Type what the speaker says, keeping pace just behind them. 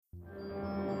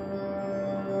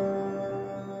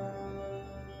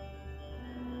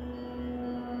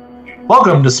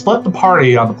Welcome to Split the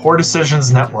Party on the Poor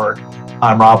Decisions Network.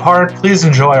 I'm Rob Hart. Please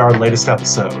enjoy our latest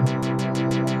episode.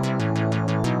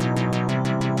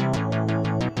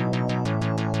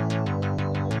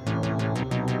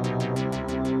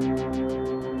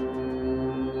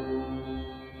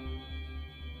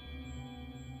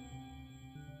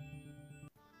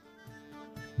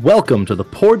 Welcome to the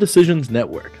Poor Decisions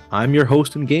Network. I'm your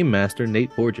host and game master,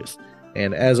 Nate Borges.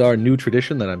 And as our new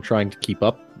tradition that I'm trying to keep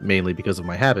up, mainly because of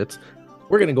my habits,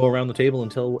 we're going to go around the table and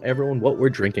tell everyone what we're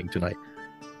drinking tonight.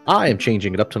 I am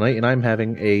changing it up tonight, and I'm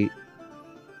having a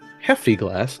hefty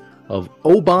glass of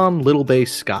Oban Little Bay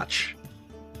Scotch.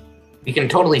 You can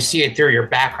totally see it through your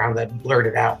background that blurred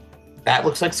it out. That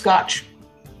looks like Scotch.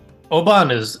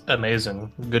 Oban is amazing.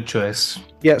 Good choice.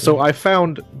 Yeah, so I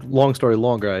found, long story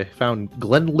longer, I found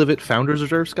Glenlivet Founders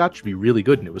Reserve Scotch to be really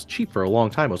good, and it was cheap for a long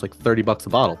time. It was like $30 a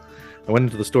bottle. I went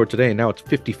into the store today, and now it's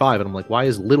 $55, and I'm like, why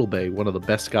is Little Bay, one of the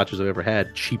best scotches I've ever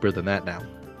had, cheaper than that now?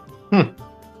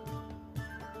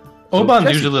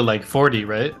 Oban's usually like 40,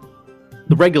 right?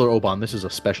 The regular Oban, this is a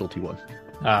specialty one.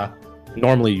 Ah.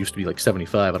 Normally it used to be like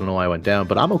 75. I don't know why I went down,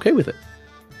 but I'm okay with it.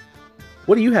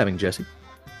 What are you having, Jesse?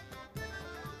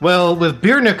 Well, with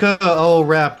Biernica all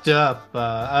wrapped up,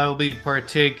 I'll be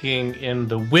partaking in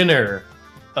the winner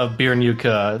of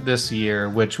Biernica this year,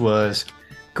 which was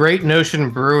Great Notion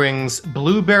Brewing's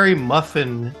Blueberry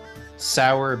Muffin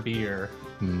Sour Beer.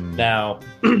 Now,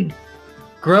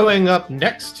 growing up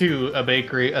next to a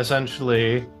bakery,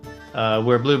 essentially,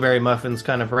 where blueberry muffins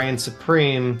kind of reign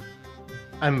supreme,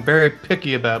 I'm very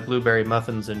picky about blueberry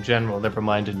muffins in general, never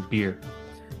mind in beer.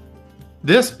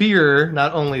 This beer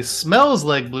not only smells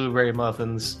like blueberry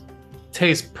muffins,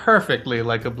 tastes perfectly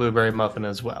like a blueberry muffin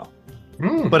as well.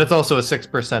 But it's also a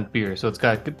 6% beer, so it's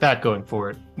got that going for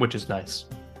it, which is nice.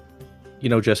 You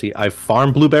know, Jesse, I've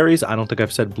farmed blueberries. I don't think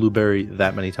I've said blueberry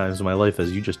that many times in my life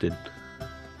as you just did.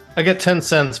 I get 10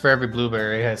 cents for every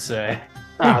blueberry, I say.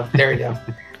 Oh, there you go.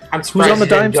 I'm surprised Who's on the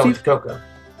dime, Steve? Cocoa.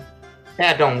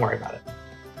 Yeah, don't worry about it.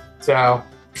 So,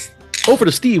 over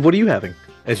to Steve. What are you having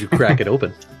as you crack it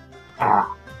open?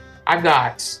 I've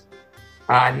got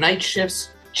Night Shift's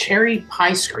Cherry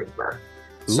Pie Scraper.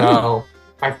 Ooh. So,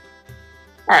 all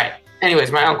right.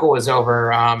 Anyways, my uncle was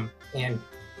over, and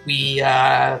we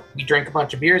drank a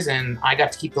bunch of beers, and I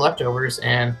got to keep the leftovers,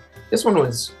 and this one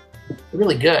was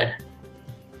really good.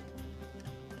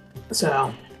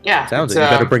 So, yeah. Sounds like you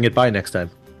better bring it by next time.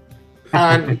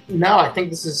 No, I think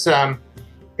this is. I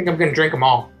think I'm gonna drink them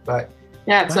all. But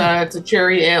yeah, it's a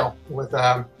cherry ale with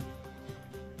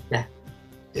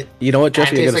You know what,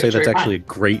 Jesse? I gotta say like that's cherry actually a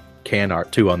great can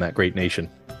art too on that Great Nation.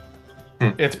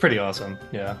 It's pretty awesome,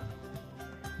 yeah.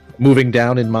 Moving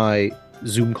down in my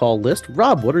Zoom call list,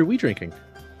 Rob, what are we drinking?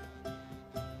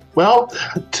 Well,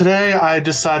 today I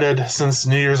decided, since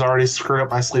New Year's already screwed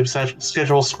up my sleep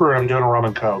schedule, screw it, I'm doing a rum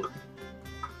and coke.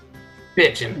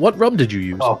 bitchin'. What rum did you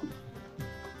use? Oh,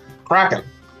 Kraken.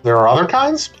 There are other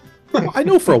kinds? Well, I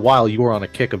know for a while you were on a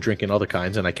kick of drinking other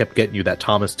kinds, and I kept getting you that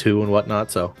Thomas 2 and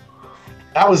whatnot, so...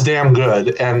 That was damn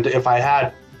good, and if I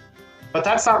had... But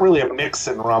that's not really a mix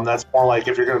in rum, that's more like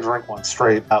if you're going to drink one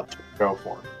straight out, go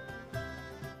for it.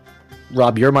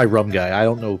 Rob, you're my rum guy. I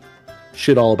don't know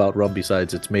shit all about rum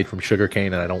besides it's made from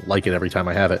sugarcane, and I don't like it every time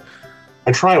I have it.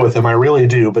 I try with him, I really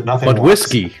do, but nothing But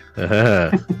works. whiskey!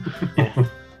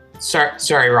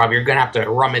 Sorry, Rob. You're gonna have to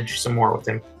rummage some more with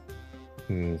him.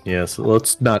 Yes,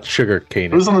 let's not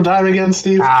sugarcane Who's it. on the dime again,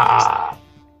 Steve?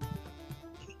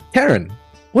 Karen,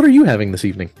 what are you having this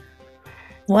evening?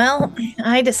 Well,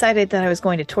 I decided that I was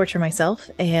going to torture myself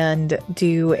and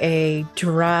do a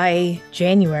dry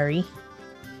January.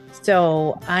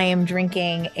 So I am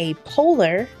drinking a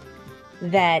Polar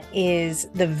that is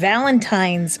the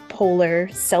Valentine's Polar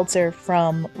seltzer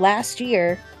from last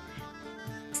year.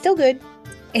 Still good.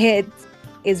 It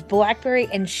is blackberry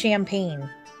and champagne.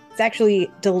 It's actually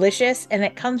delicious, and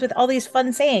it comes with all these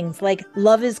fun sayings like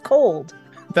 "love is cold."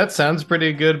 That sounds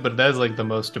pretty good, but that's like the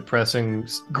most depressing,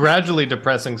 gradually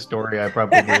depressing story I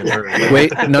probably had heard.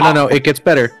 Wait, no, it gets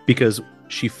better because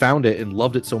she found it and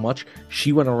loved it so much,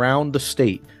 she went around the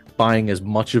state buying as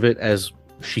much of it as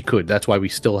she could. That's why we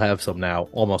still have some now,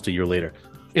 almost a year later.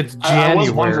 It's I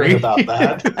was wondering January.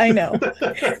 about that. I know.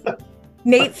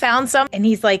 Nate found some, and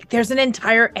he's like, "There's an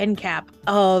entire end cap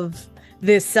of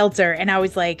this seltzer," and I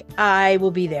was like, "I will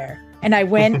be there." And I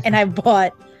went and I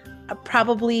bought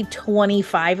probably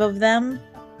 25 of them.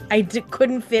 I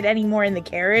couldn't fit any more in the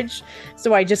carriage,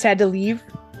 so I just had to leave.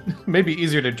 Maybe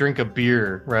easier to drink a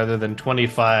beer rather than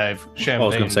 25 champagne. I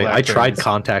was going to say, I tried blackberries.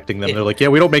 contacting them. They're like, yeah,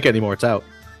 we don't make it anymore. It's out.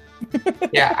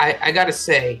 Yeah, I gotta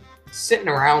say, sitting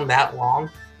around that long,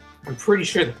 I'm pretty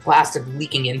sure the plastic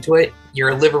leaking into it,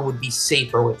 your liver would be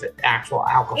safer with the actual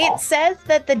alcohol. It says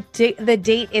that the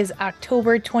date is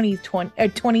October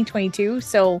 2022,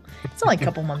 so it's only a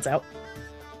couple months out.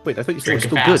 Wait, I thought you said it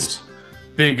Drink was it still fast.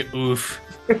 Big oof.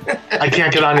 I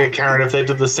can't get on you, Karen. If they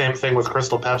did the same thing with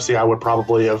Crystal Pepsi, I would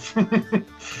probably have. I mean,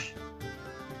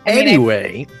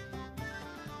 Anyway,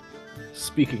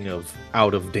 speaking of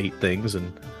out-of-date things,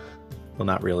 and, well,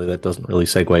 not really, that doesn't really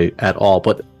segue at all,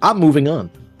 but I'm moving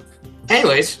on.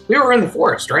 Anyways, we were in the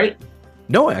forest, right?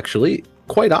 No, actually,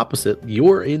 quite opposite.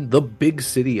 You're in the big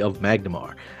city of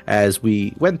Magnamar. As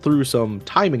we went through some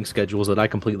timing schedules that I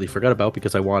completely forgot about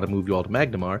because I want to move you all to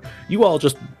Magnamar, you all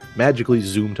just magically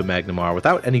zoomed to Magnamar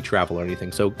without any travel or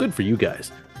anything, so good for you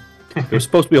guys. There was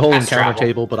supposed to be a whole Fast encounter travel.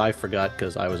 table, but I forgot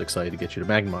because I was excited to get you to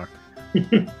Magnamar.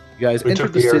 You guys We entered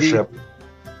took the the city. airship.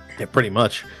 Yeah, pretty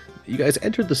much. You guys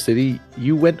entered the city.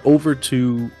 You went over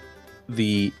to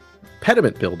the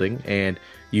pediment building, and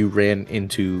you ran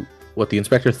into what the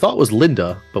inspector thought was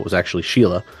Linda, but was actually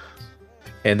Sheila.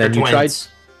 And then They're you tried. twins.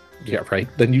 Yeah, right.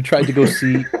 Then you tried to go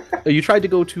see. You tried to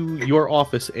go to your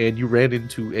office, and you ran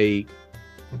into a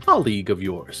colleague of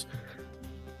yours,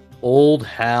 old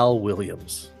Hal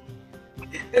Williams.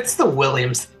 It's the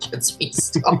Williams that gets me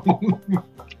still.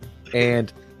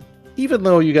 And even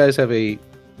though you guys have a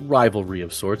rivalry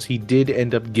of sorts, he did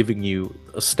end up giving you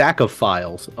a stack of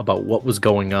files about what was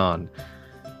going on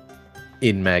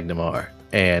in Magnamar.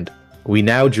 And we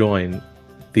now join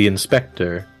the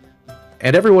inspector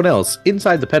and everyone else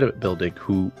inside the pediment building,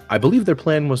 who I believe their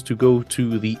plan was to go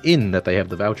to the inn that they have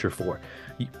the voucher for.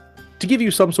 To give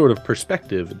you some sort of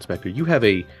perspective, Inspector, you have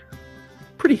a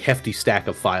pretty hefty stack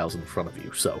of files in front of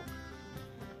you, so...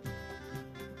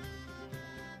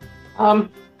 I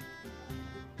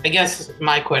guess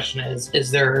my question is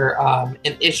there an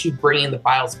issue bringing the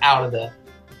files out of the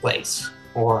place?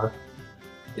 Or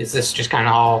is this just kind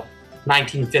of all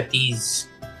 1950s,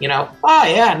 oh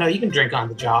yeah, no, you can drink on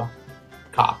the job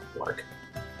cop work?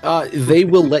 They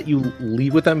will let you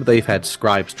leave with them. They've had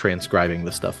scribes transcribing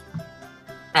the stuff.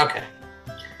 Okay.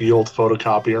 The old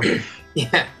photocopier.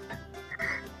 Yeah.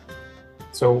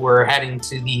 So we're heading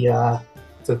to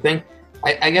the thing.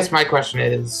 I guess my question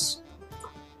is,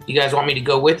 you guys want me to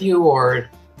go with you, or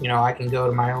I can go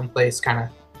to my own place, kind of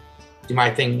do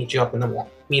my thing, meet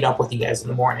up with you guys in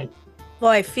the morning. Well,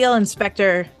 I feel,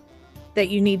 Inspector, that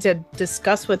you need to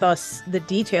discuss with us the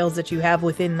details that you have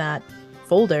within that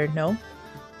folder, no?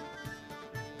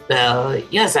 Well,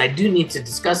 yes, I do need to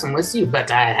discuss them with you,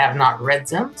 but I have not read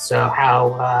them, so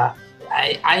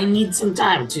I need some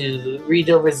time to read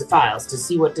over the files to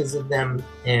see what is in them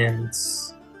and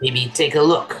maybe take a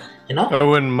look, I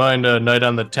wouldn't mind a night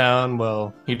on the town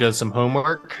while he does some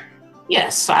homework.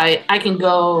 Yes, I can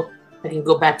go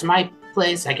back to my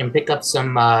place. I can pick up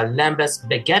some lambas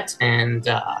baguette and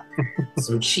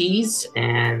some cheese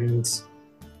and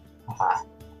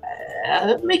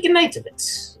make a night of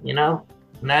it,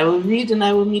 And I will read and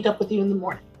I will meet up with you in the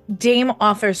morning. Dame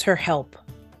offers her help.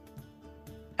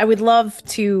 I would love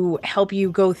to help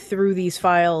you go through these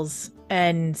files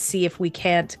and see if we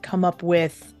can't come up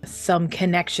with some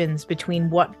connections between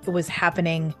what was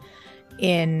happening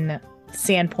in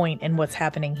Sandpoint and what's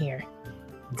happening here.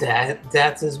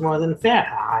 That is more than fair.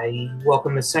 I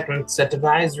welcome a second set of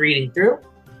eyes reading through.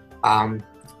 I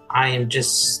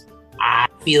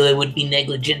feel it would be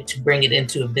negligent to bring it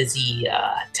into a busy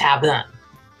tavern.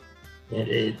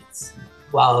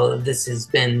 While this has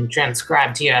been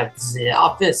transcribed here at the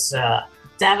office,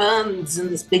 taverns in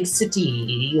this big city,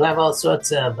 you have all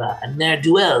sorts of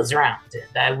ne'er-do-wells around,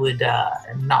 and I would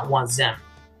not want them,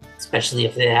 especially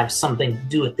if they have something to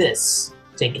do with this,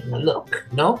 taking a look,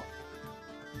 no?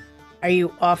 Are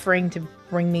you offering to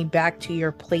bring me back to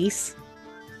your place?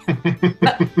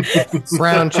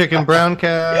 Brown chicken, brown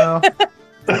cow. Is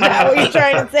that what you're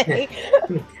trying to say?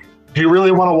 Do you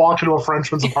really want to walk into a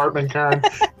Frenchman's apartment, Karen?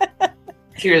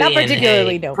 Purely Not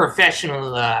particularly, in a no.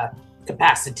 professional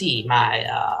capacity,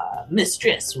 my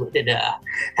mistress would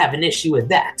have an issue with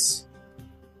that.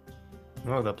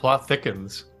 Oh, the plot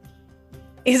thickens.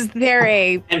 Is there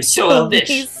a I'm so Vish.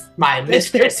 police? My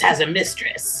mistress has a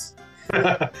mistress.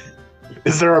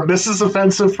 Is there a Mrs.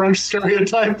 Offensive French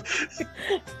stereotype?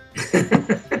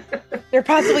 There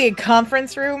possibly a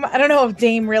conference room? I don't know if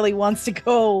Dame really wants to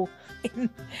go.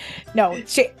 No,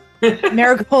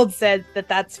 Marigold said that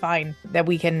that's fine, that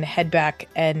we can head back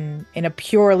and in a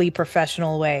purely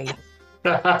professional way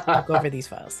go over these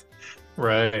files.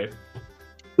 Right.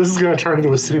 This is going to turn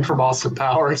into a scene from Austin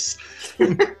Powers.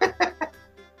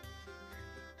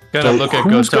 Gotta look at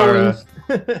Who's Gotara.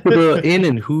 The inn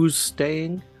and who's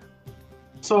staying?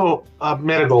 So,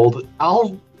 Marigold,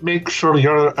 I'll make sure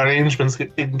your arrangements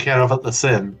get taken care of at this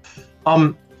inn.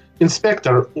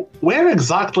 Inspector, where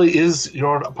exactly is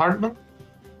your apartment?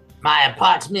 My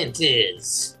apartment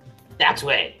is that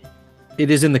way.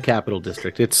 It is in the capital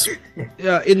district. It's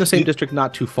in the same district,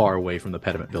 not too far away from the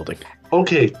pediment building.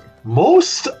 Okay,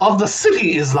 most of the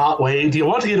city is that way. Do you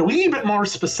want to get a wee bit more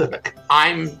specific?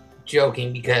 I'm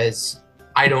joking because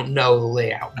I don't know the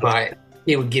layout, but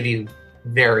it would give you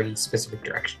very specific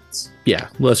directions. Yeah,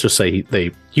 let's just say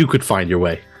you could find your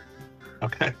way.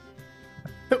 Okay.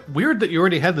 Weird that you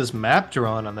already had this map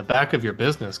drawn on the back of your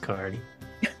business card.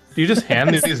 Do you just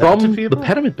hand these out to From people? the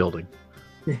pediment building.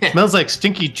 Smells like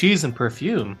stinky cheese and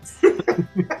perfume.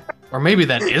 Or maybe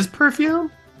that is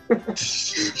perfume?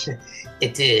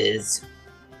 It is.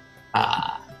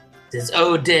 It is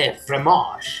eau de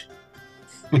fromage.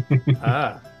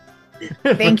 Ah.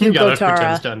 Thank you, Yara Gotara.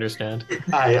 pretends to understand.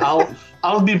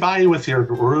 I'll be by with your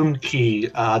room key.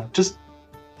 Just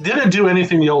didn't do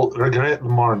anything you'll regret in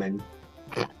the morning.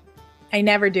 I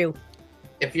never do.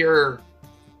 If you're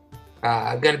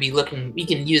going to be looking, we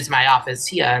can use my office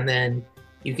here, and then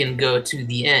you can go to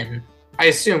the inn. I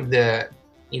assume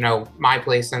my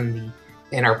place and the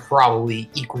inn are probably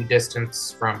equidistant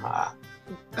from.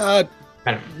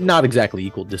 Not exactly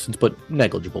equal distance, but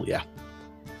negligible. Yeah.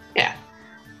 Yeah.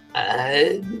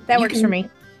 That works for me.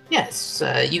 Yes,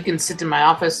 you can sit in my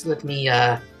office. Let me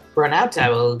run out. I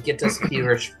will get us a few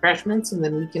refreshments, and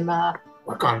then we can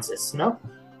work on this. No.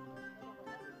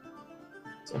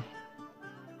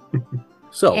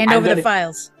 So Hand over the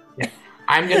files.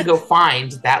 I'm gonna go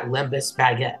find that Lembus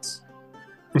baguette.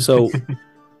 So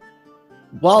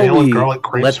while Stealing we garlic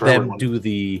crepes let for them everyone. do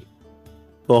the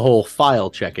whole file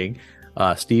checking,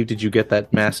 Steve, did you get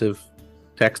that massive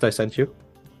text I sent you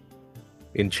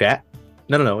in chat?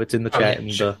 No, it's in the chat. yeah,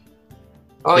 And sure.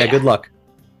 Oh yeah. Good luck.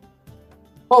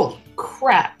 Holy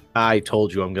crap. I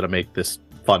told you I'm gonna make this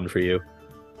fun for you.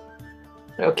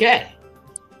 Okay.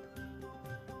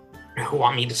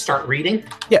 Want me to start reading?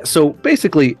 Yeah, so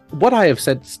basically, what I have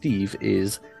sent Steve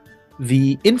is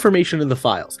the information in the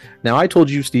files. Now, I told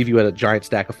you, Steve, you had a giant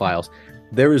stack of files.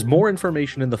 There is more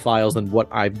information in the files than what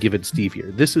I've given Steve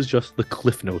here. This is just the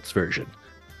Cliff Notes version.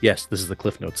 Yes, this is the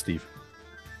Cliff Notes, Steve.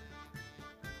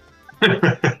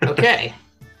 Okay.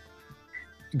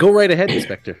 Go right ahead,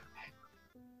 Inspector.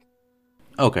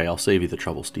 Okay, I'll save you the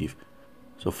trouble, Steve.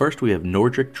 So first we have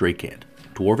Nordric Drakand,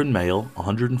 dwarven male,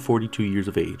 142 years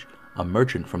of age, a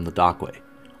merchant from the Dockway,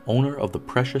 owner of the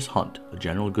Precious Hunt, a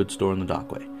general goods store in the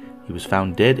Dockway. He was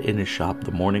found dead in his shop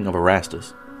the morning of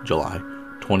Erastus, July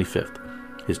 25th,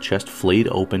 his chest flayed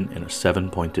open in a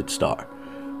 7-pointed star.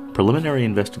 Preliminary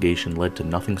investigation led to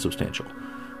nothing substantial.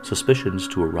 Suspicions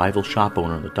to a rival shop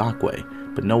owner in the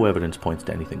Dockway, but no evidence points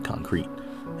to anything concrete.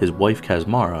 His wife,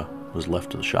 Kazmara, was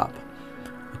left to the shop.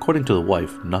 According to the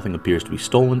wife, nothing appears to be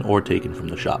stolen or taken from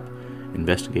the shop.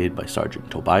 Investigated by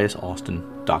Sergeant Tobias Austin,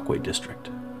 Dockway District.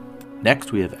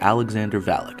 Next, we have Alexander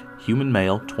Valak, human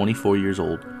male, 24 years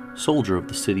old, soldier of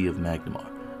the city of Magnamar,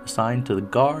 assigned to the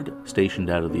guard stationed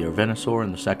out of the Arvenasaur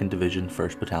in the 2nd Division,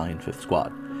 1st Battalion, 5th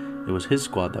Squad. It was his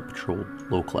squad that patrolled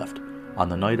Low Cleft. On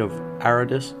the night of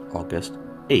Aradis, August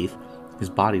 8th, his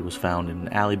body was found in an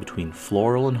alley between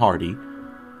Floral and Hardy,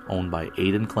 owned by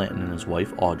Aidan Clanton and his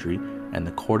wife Audrey, and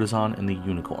the Courtesan and the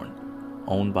Unicorn,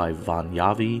 owned by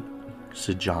Vanyavi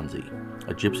Sijanzi,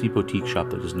 a gypsy boutique shop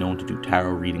that is known to do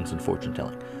tarot readings and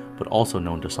fortune-telling, but also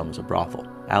known to some as a brothel.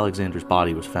 Alexander's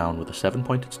body was found with a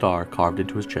 7-pointed star carved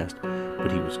into his chest, but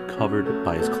he was covered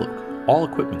by his cloak. All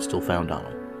equipment still found on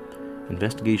him.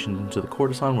 Investigations into the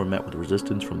courtesan were met with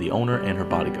resistance from the owner and her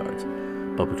bodyguards,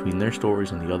 but between their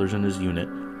stories and the others in his unit,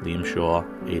 Liam Shaw,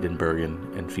 Aidan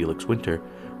Bergen, and Felix Winter,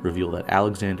 reveal that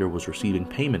Alexander was receiving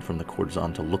payment from the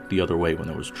courtesan to look the other way when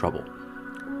there was trouble.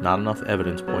 Not enough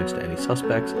evidence points to any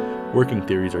suspects. Working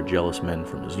theories are jealous men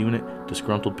from his unit,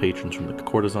 disgruntled patrons from the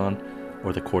courtesan,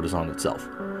 or the courtesan itself.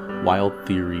 Wild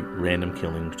theory, random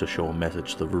killings to show a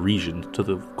message to the Varisians to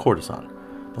the courtesan.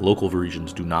 The local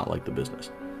Varisians do not like the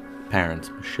business. Parents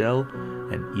Michelle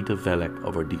and Ida Velek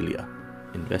of Ardelia,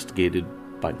 investigated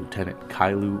by Lieutenant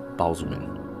Kailu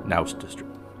Balzuman, Naus District.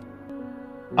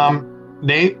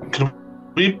 Nate, could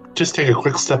we just take a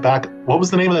quick step back? What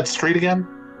was the name of that street again?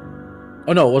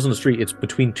 Oh no, it wasn't a street. It's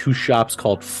between two shops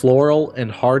called Floral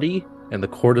and Hardy, and the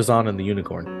Courtesan and the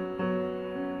Unicorn.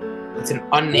 It's an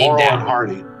unnamed Laurel and town.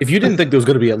 Hardy. If you didn't think there was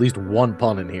going to be at least one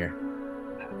pun in here.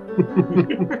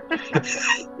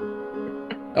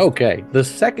 Okay,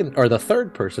 the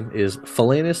third person is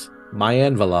Phalanis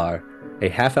Mayanvalar, a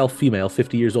half-elf female,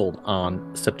 50 years old.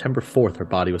 On September 4th, her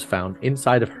body was found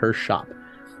inside of her shop.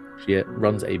 She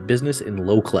runs a business in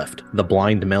Low Cleft, the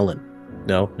Blind Melon.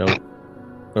 No.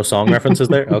 No song references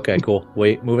there? Okay, cool.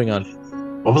 Wait, moving on.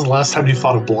 What was the last time you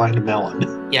thought of Blind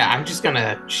Melon? Yeah, I'm just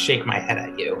gonna shake my head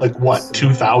at you. Like what,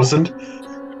 2000?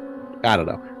 I don't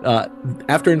know.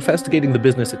 After investigating the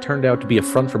business, it turned out to be a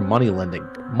front for money lending.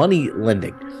 Money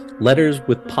lending. Letters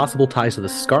with possible ties to the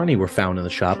Scarney were found in the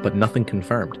shop, but nothing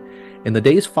confirmed. In the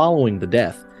days following the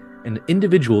death, an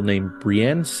individual named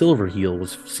Brienne Silverheel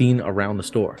was seen around the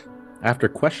store. After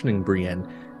questioning Brienne,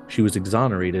 she was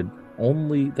exonerated,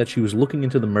 only that she was looking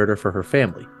into the murder for her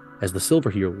family, as the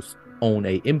Silverheels own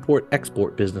a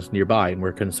import-export business nearby and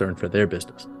were concerned for their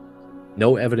business.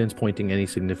 No evidence pointing any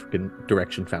significant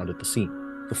direction found at the scene.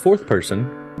 The fourth person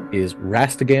is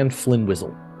Rastigan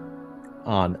Flynnwizzle.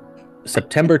 On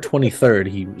September 23rd,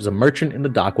 he was a merchant in the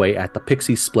dockway at the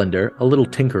Pixie Splendor, a little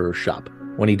tinkerer's shop.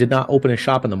 When he did not open his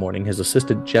shop in the morning, his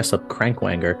assistant Jessup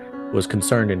Crankwanger was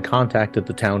concerned and contacted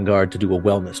the town guard to do a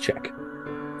wellness check.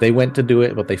 They went to do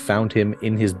it, but they found him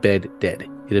in his bed dead.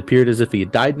 It appeared as if he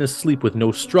had died in his sleep with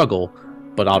no struggle,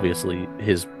 but obviously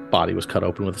his body was cut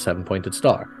open with a 7-pointed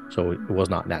star, so it was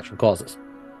not natural causes.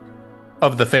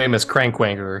 Of the famous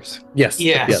Crankwangers. Yes.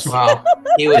 Yes. Well,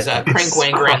 he was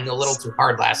crankwangering a little too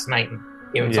hard last night and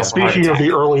gave himself a heart Speaking of attack.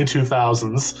 the early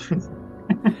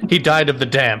 2000s, He died of the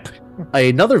damp.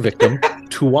 Another victim,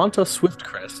 Tuwanta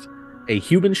Swiftcrest, a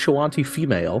human Shawanti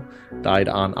female, died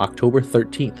on October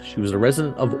 13th. She was a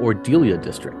resident of Ordelia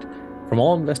District. From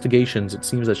all investigations, it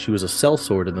seems that she was a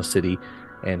sellsword in the city,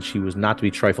 and she was not to be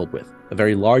trifled with. A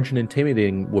very large and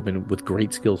intimidating woman with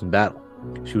great skills in battle.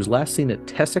 She was last seen at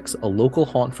Tessex, a local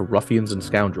haunt for ruffians and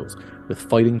scoundrels, with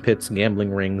fighting pits,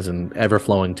 gambling rings, and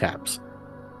ever-flowing taps.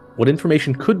 What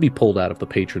information could be pulled out of the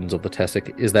patrons of the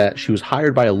Tessic is that she was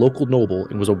hired by a local noble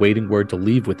and was awaiting word to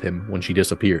leave with him when she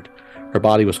disappeared. Her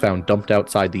body was found dumped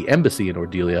outside the embassy in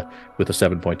Ordelia with a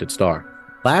 7-pointed star.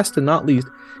 Last and not least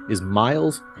is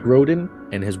Miles Grodin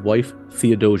and his wife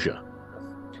Theodosia.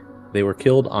 They were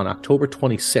killed on October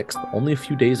 26th, only a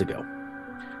few days ago.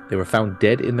 They were found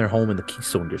dead in their home in the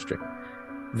Keystone District.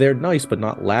 Their nice but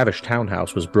not lavish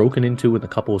townhouse was broken into and the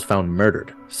couple was found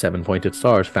murdered. 7-pointed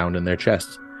stars found in their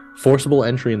chests. Forcible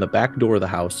entry in the back door of the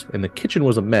house, and the kitchen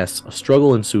was a mess. A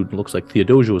struggle ensued and looks like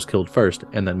Theodosia was killed first,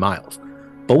 and then Miles.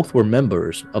 Both were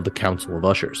members of the Council of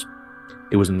Ushers.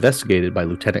 It was investigated by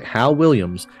Lieutenant Hal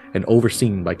Williams and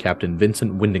overseen by Captain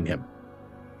Vincent Windingham.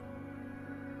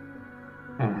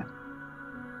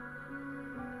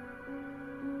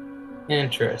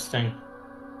 Interesting.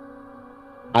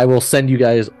 I will send you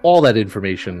guys all that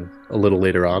information a little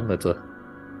later on. That's a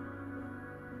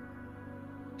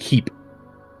heap.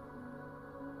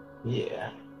 Yeah.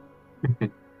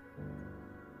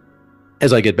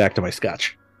 As I get back to my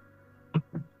scotch.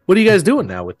 What are you guys doing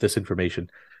now with this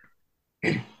information?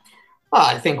 Well,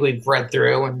 I think we've read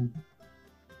through and,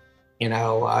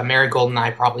 Marigold and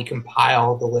I probably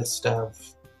compile the list of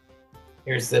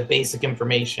here's the basic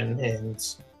information and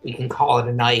we can call it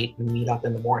a night and meet up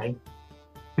in the morning.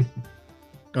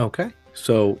 Okay.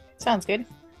 So, Sounds good.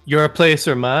 Your place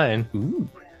or mine? ooh.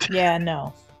 Yeah,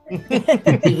 no.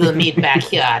 We will meet back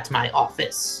here at my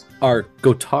office. Are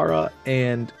Gotara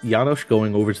and Janosch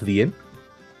going over to the inn?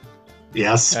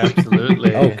 yes.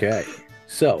 Absolutely. Okay.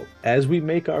 So, as we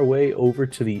make our way over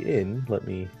to the inn, let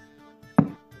me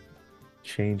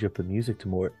change up the music to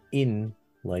more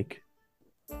inn-like.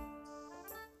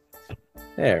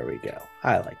 There we go.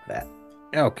 I like that.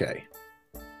 Okay.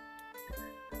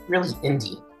 Really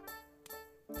indie.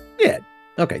 Yeah.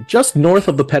 Okay. Just north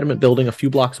of the Pediment Building, a few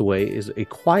blocks away, is a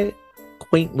quiet,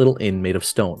 quaint little inn made of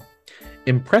stone.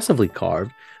 Impressively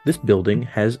carved, this building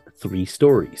has 3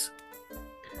 stories.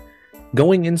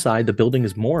 Going inside, the building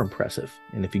is more impressive,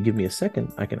 and if you give me a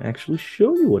second, I can actually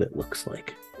show you what it looks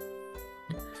like.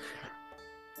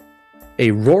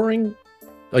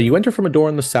 You enter from a door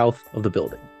in the south of the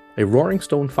building. A roaring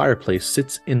stone fireplace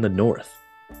sits in the north.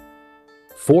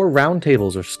 4 round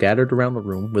tables are scattered around the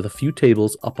room, with a few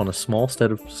tables up on a small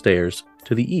set of stairs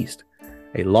to the east.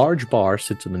 A large bar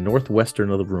sits in the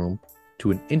northwestern of the room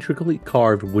to an intricately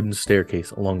carved wooden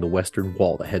staircase along the western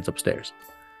wall that heads upstairs.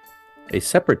 A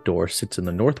separate door sits in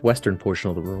the northwestern portion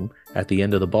of the room at the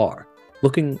end of the bar,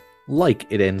 looking like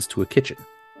it ends to a kitchen.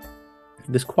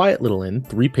 In this quiet little inn,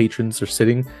 3 patrons are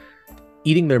sitting,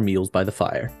 eating their meals by the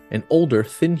fire. An older,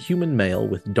 thin human male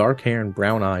with dark hair and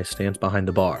brown eyes stands behind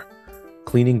the bar,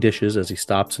 cleaning dishes as he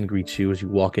stops and greets you as you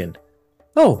walk in.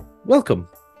 Oh, welcome.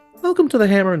 Welcome to the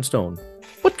Hammer and Stone.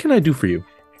 What can I do for you?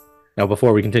 Now,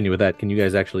 before we continue with that, can you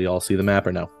guys actually all see the map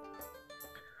or no?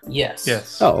 Yes.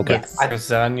 Yes. Oh, okay. Yes.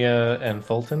 Zanya and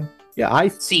Fulton? Yeah, I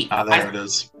See, There it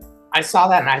is. I saw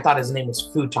that and I thought his name was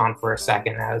Futon for a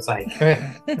second. I was like,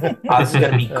 oh, this is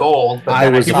going to be gold. But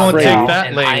then You won't saw take Val, that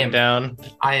and laying down.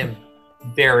 I am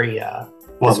very...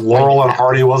 Was disappointed. Laurel and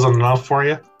Hardy wasn't enough for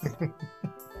you?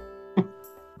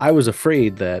 I was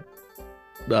afraid that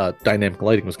dynamic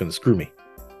lighting was going to screw me.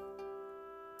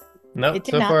 No, It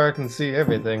did so not. far I can see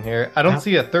everything here. I don't Yeah.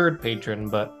 see a third patron,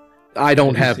 but I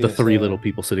don't I do have see the a three sign. little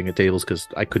people sitting at tables because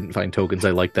I couldn't find tokens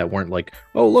I liked that weren't like,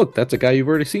 oh, look, that's a guy you've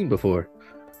already seen before.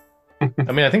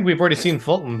 I mean, I think we've already seen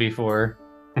Fulton before.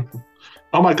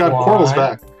 Oh my God, One. Coral's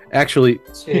back. Actually,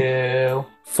 2...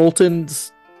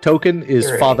 Fulton's token is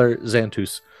 3. Father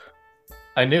Xantus.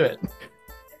 I knew it.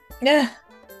 Yeah,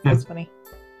 that's funny.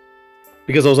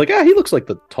 Because I was like, he looks like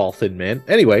the tall, thin man.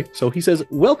 Anyway, so he says,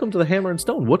 welcome to the Hammer and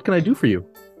Stone. What can I do for you?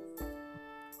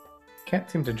 Can't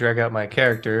seem to drag out my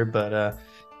character, but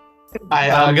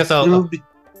I guess I'll go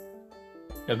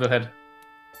ahead.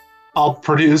 I'll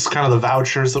produce kind of the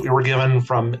vouchers that we were given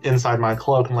from inside my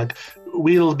cloak. And like,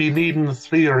 we'll be needing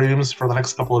 3 rooms for the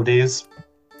next couple of days.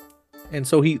 And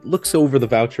so he looks over the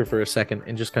voucher for a second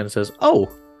and just kind of says, oh,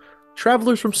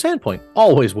 travelers from Sandpoint,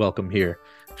 always welcome here.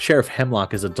 Sheriff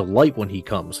Hemlock is a delight when he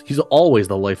comes. He's always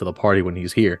the life of the party when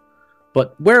he's here.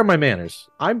 But where are my manners?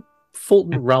 I'm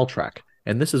Fulton Raltrack,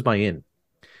 and this is my inn.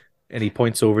 And he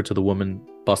points over to the woman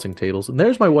bussing tables. And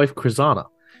there's my wife, Krizana.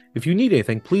 If you need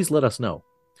anything, please let us know.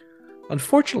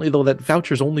 Unfortunately, though, that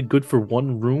voucher's only good for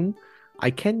 1 room.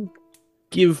 I can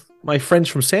give my friends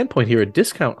from Sandpoint here a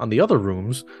discount on the other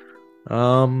rooms.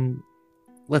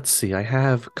 Let's see. I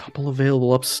have a couple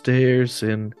available upstairs.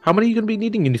 And how many are you going to be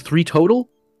needing? You need 3 total?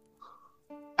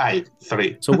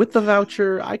 3. So with the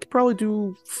voucher, I could probably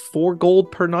do 4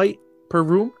 gold per night per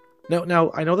room.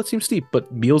 Now I know that seems steep,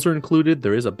 but meals are included.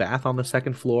 There is a bath on the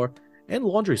 2nd floor, and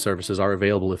laundry services are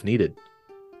available if needed.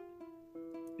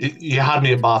 You had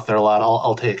me at Both there, lad.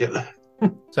 I'll take it.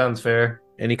 Sounds fair.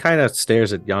 And he kind of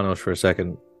stares at Janos for a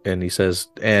second, and he says,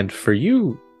 and for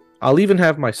you, I'll even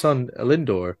have my son,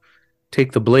 Elindor,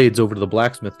 take the blades over to the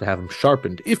blacksmith to have them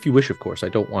sharpened, if you wish, of course. I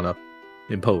don't want to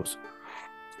impose.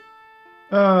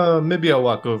 Maybe I'll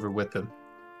walk over with him.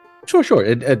 Sure.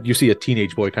 And you see a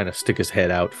teenage boy kind of stick his head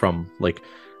out from, like,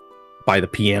 by the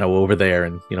piano over there,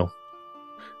 and,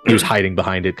 he was hiding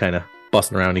behind it, kind of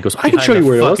busting around. He goes, I can Behind show you a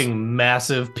where it was. fucking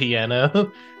massive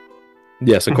piano.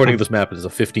 Yes, according to this map, it is a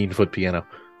 15-foot piano.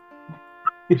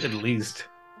 At least.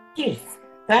 Jeez,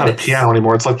 Not a piano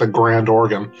anymore. It's like the grand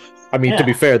organ. I mean, to Yeah.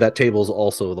 be fair, that table is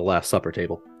also the Last Supper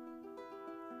table.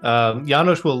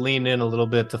 Janos will lean in a little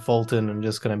bit to Fulton and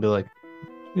just kind of be like,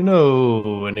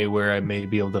 anywhere I may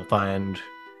be able to find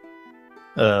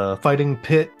a fighting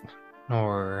pit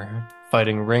or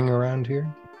fighting ring around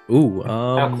here? Ooh,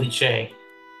 How cliche.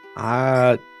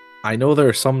 I know there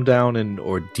are some down in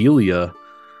Ordelia,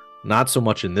 not so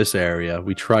much in this area.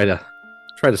 We try to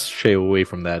stay away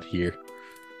from that here.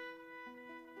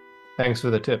 Thanks for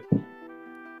the tip.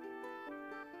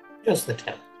 Just the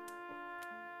tip.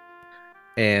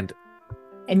 And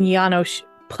Janos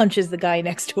punches the guy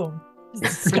next to him.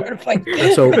 Start a fight.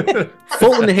 so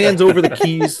Fulton hands over the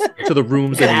keys to the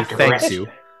rooms Gonna and have he to thanks arrest you.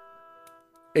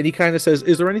 And he kind of says,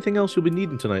 is there anything else you'll be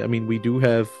needing tonight? I mean, we do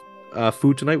have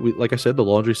food tonight. Like I said, the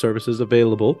laundry service is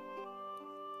available.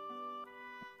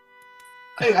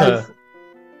 I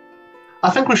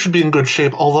think we should be in good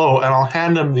shape. Although, and I'll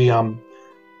hand him the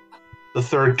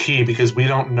 3rd key because we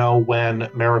don't know when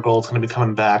Marigold's going to be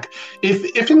coming back.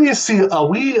 If you see,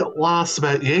 we lost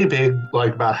about yay big,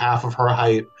 like about half of her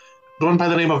height. Going by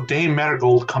the name of Dame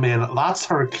Marigold come in. That's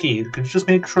her key. Could you just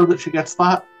make sure that she gets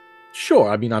that? Sure,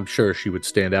 I mean, I'm sure she would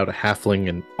stand out, a halfling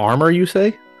in armor, you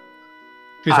say?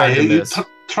 She's hard to miss.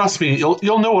 Trust me,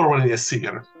 you'll know her when you see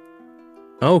her.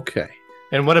 Okay.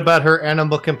 And what about her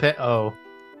animal companion? Oh,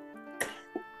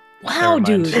 Wow,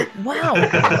 Never mind. dude. Wow.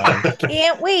 I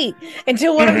can't wait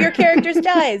until one of your characters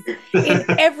dies in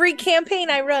every campaign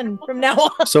I run from now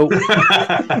on. So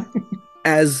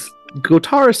as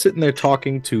Gotara's sitting there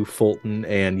talking to Fulton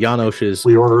and Janos is,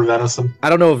 We order venison. I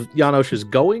don't know if Janos is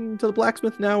going to the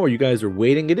blacksmith now or you guys are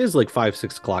waiting. It is like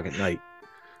 5-6 o'clock at night.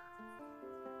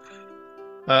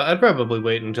 I'd probably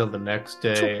wait until the next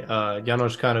day.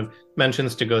 Janos kind of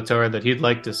mentions to Gotara that he'd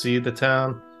like to see the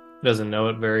town. He doesn't know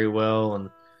it very well, and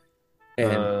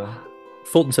And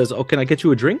Fulton says, oh, can I get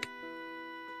you a drink?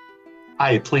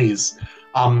 Aye, please.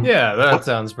 yeah, that What-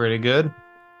 sounds pretty good.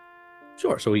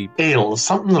 Sure. So he Ale,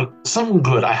 something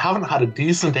good. I haven't had a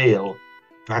decent ale.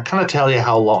 And I can't tell you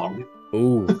how long.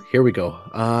 Oh, here we go.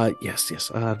 Yes.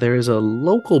 There is a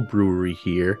local brewery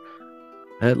here.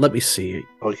 Let me see.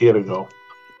 Oh, here we go.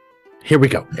 Here we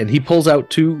go. And he pulls out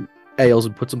 2 ales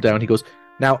and puts them down. He goes,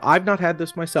 now, I've not had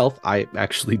this myself. I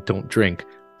actually don't drink.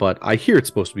 but I hear it's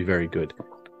supposed to be very good.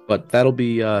 But that'll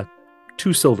be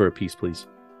 2 silver apiece, please.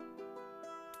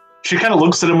 She kind of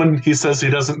looks at him when he says he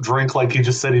doesn't drink, like he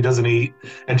just said he doesn't eat,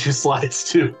 and she slides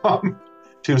 2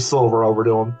 silver over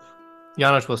to him.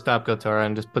 Janos will stop Gotara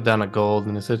and just put down a gold,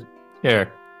 and he says,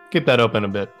 "Here, keep that open a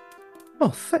bit." Oh,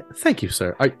 thank you,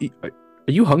 sir. Are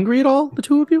you hungry at all, the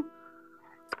 2 of you?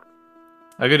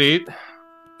 I could eat.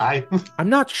 I'm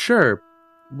not sure.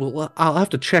 Well, I'll have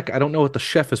to check. I don't know what the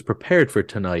chef has prepared for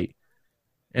tonight.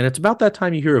 And it's about that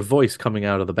time you hear a voice coming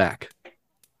out of the back.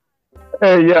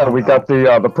 Hey, yeah, we got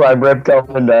the prime rib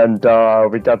going,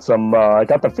 and we got some. I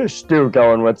got the fish stew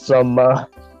going with some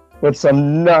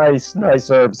nice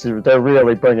herbs. They're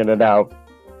really bringing it out.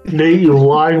 Nate, you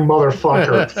lying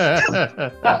motherfucker.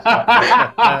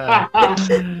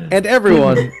 And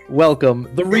everyone, welcome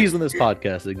the reason this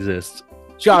podcast exists,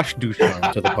 Josh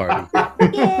Ducharme, to the party.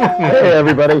 Hey,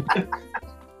 everybody.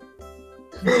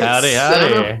 Howdy. Son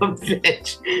of a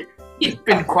bitch. You've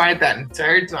been quiet that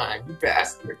entire time, you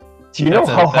bastard. Do you know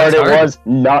how hard it was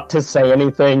not to say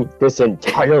anything this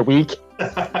entire week?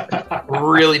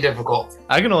 Really difficult.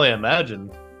 I can only imagine.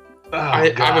 Oh,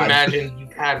 I've God. imagined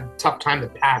you've had a tough time to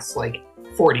pass like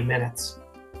 40 minutes.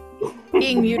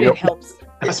 Being muted helps.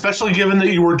 Especially given that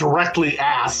you were directly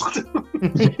asked.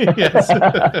 Yes.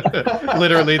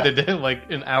 Literally like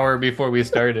an hour before we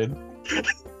started.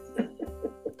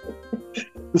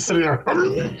 Sitting there.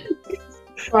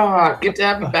 Good to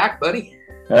have you back, buddy.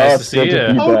 Nice to It's see good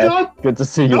you. be Oh, back. God. Good to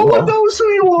see you. No one all. knows who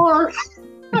you are.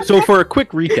 So for a quick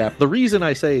recap, the reason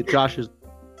I say Josh is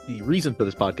the reason for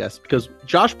this podcast is because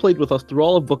Josh played with us through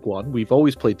all of Book 1. We've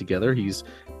always played together. He's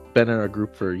been in our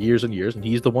group for years and years, and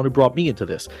he's the one who brought me into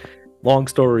this. Long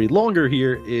story longer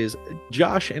here is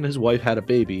Josh and his wife had a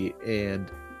baby, and,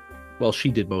 well, she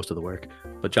did most of the work,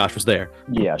 but Josh was there.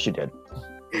 Yeah, she did.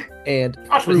 And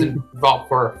Josh was through involved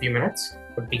for a few minutes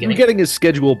at the beginning. getting his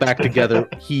schedule back together,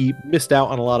 he missed out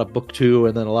on a lot of Book 2,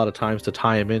 and then a lot of times to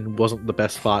tie him in wasn't the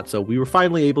best spot, so we were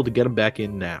finally able to get him back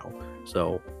in now.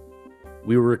 So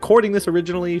we were recording this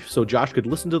originally so Josh could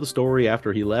listen to the story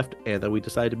after he left, and then we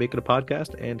decided to make it a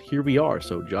podcast, and here we are.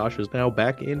 So Josh is now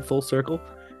back in full circle.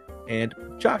 And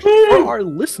Josh, for our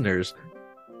listeners,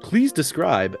 please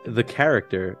describe the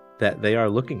character that they are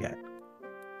looking at.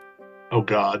 Oh,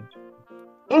 God.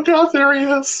 Oh, God, there he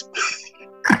is.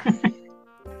 I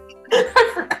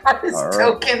forgot his All right.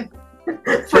 token.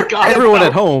 Forgot Everyone about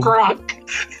at home. Croc.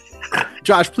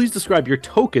 Josh, please describe your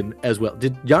token as well.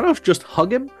 Did Janos just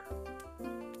hug him?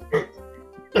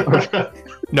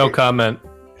 No comment.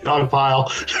 Dog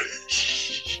pile.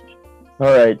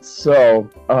 All right, so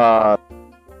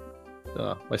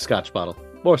My scotch bottle.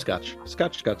 More scotch.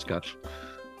 Scotch.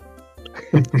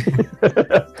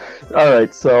 all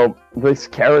right, so this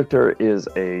character is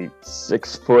a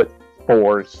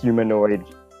 6'4" humanoid,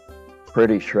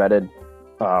 pretty shredded,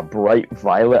 bright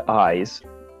violet eyes,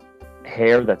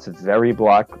 hair that's very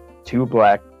black, too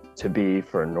black to be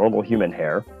for normal human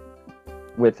hair,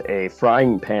 with a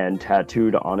frying pan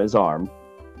tattooed on his arm.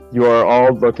 You are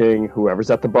all looking, whoever's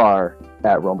at the bar,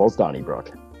 at Rumble's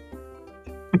Donnybrook.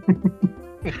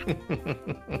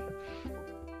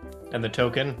 And the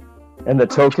token? And the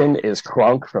token is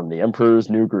Kronk from the Emperor's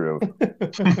New Groove.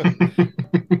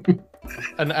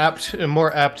 A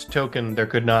more apt token there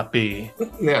could not be.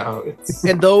 No, it's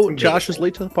And though it's Josh is amazing.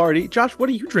 late to the party, Josh, what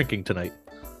are you drinking tonight?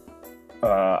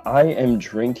 I am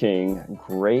drinking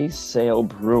Gray Sail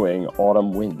Brewing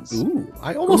Autumn Winds. Ooh,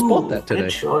 I almost bought that Good today.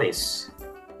 choice.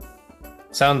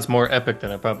 Sounds more epic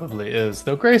than it probably is,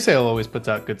 though Grey Sail always puts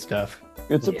out good stuff.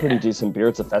 It's a pretty decent beer.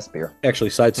 It's a fest beer. Actually,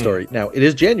 side story. Now, it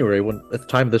is January when at the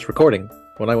time of this recording.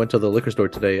 When I went to the liquor store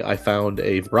today, I found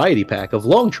a variety pack of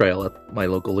Long Trail at my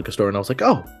local liquor store, and I was like,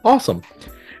 oh, awesome.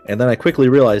 And then I quickly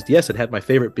realized, yes, it had my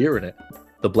favorite beer in it,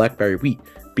 the Blackberry Wheat,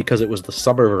 because it was the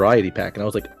summer variety pack. And I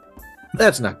was like,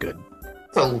 that's not good.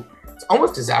 So it's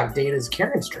almost as out of date as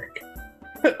Karen's drink.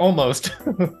 Almost.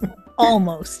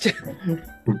 Almost.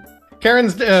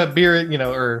 Karen's beer,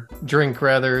 or drink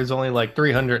rather, is only like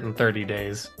 330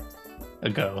 days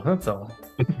ago. That's all.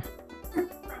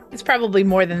 It's probably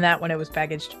more than that when it was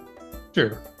packaged.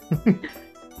 Sure.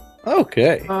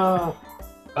 Okay. Oh,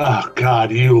 Oh,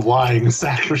 God, you lying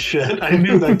sack of shit. I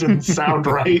knew that didn't sound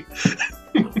right.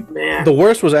 man. The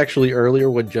worst was actually earlier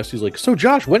when Jesse's like, so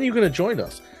Josh, when are you going to join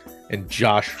us? And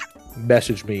Josh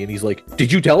messaged me and he's like,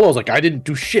 did you tell him? I was like, I didn't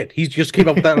do shit. He just came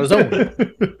up with that on his own.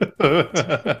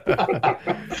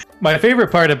 My favorite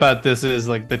part about this is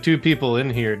like the two people in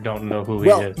here don't know who he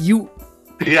Well, is. you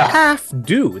Yeah. half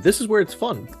do. This is where it's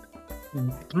fun.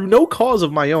 Through no cause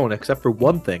of my own, except for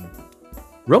one thing.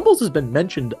 Rumbles has been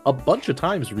mentioned a bunch of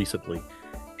times recently,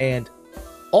 and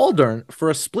Aldern, for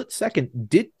a split second,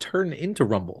 did turn into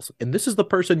Rumbles. And this is the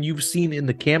person you've seen in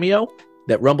the cameo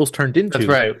that Rumbles turned into. That's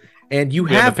right. And you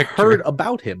We have have a picture. heard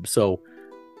about him. So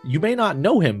you may not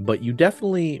know him, but you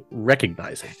definitely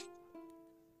recognize him.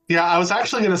 Yeah, I was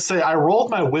actually going to say I rolled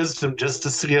my wisdom just to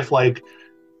see if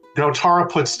Gotara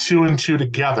puts 2 and 2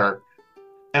 together,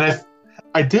 and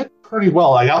I did pretty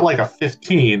well. I got like a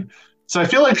 15, so I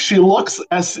feel like she looks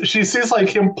as she sees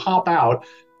him pop out,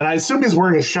 and I assume he's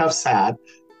wearing a chef's hat.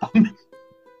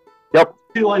 Yep.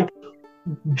 She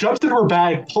jumps into her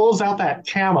bag, pulls out that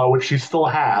camo, which she still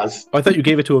has. Oh, I thought you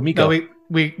gave it to Amiko. No,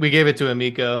 we gave it to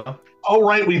Amiko. Oh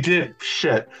right, we did.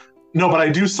 Shit. No, but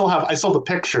I still have the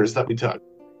pictures that we took.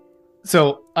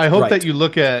 So I hope Right. that you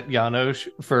look at Janosch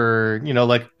for,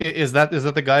 is that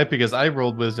the guy? Because I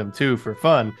rolled wisdom 2 for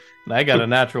fun, and I got a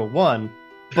natural 1,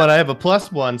 but I have a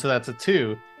 +1, so that's a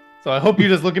 2. So I hope you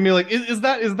just look at me like, is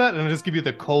that? And I just give you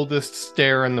the coldest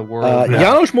stare in the world. Yeah.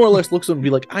 Janosch more or less looks at him and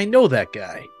be like, I know that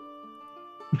guy.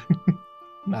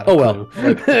 Not a Oh, well.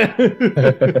 clue.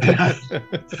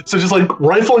 So just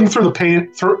rifling through the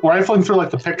paint, rifling through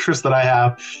the pictures that I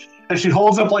have, and she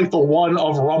holds up the one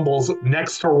of Rumbles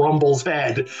next to Rumble's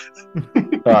head.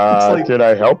 Did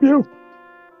I help you?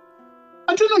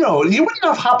 I don't know. You wouldn't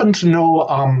have happened to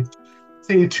know,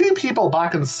 say, 2 people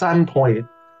back in Sandpoint.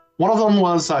 One of them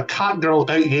was a cat girl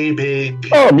about yay big.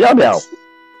 Oh, meow meow.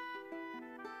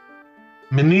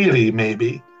 Maniri,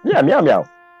 maybe. Yeah, meow meow.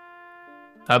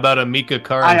 How about Amika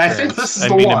car I insurance? think this is I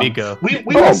the mean one. Amiko. We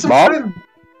Oh, had some Mom?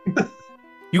 friends.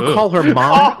 You Ugh. call her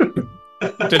mom?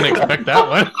 Didn't expect that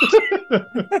one.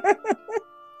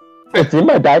 It's in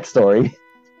my backstory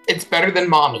It's better than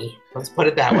mommy. Let's put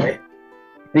it that way.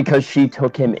 because she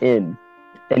took him in,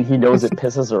 and he knows it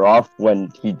pisses her off when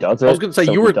he does it. I was going to say,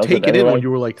 so you he were does it taken in anyway. when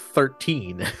you were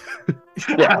 13.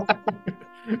 Yeah,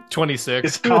 26.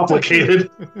 It's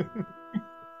complicated.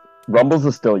 Rumbles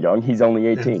is still young. He's only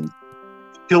 18.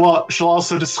 She'll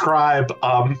also describe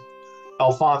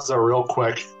Alfonso real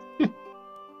quick.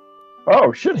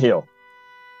 Oh, shit heel.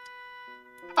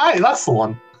 Aye, that's the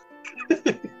one.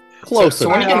 Close So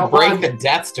when are enough. you gonna break the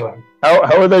deaths to him? How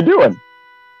are they doing?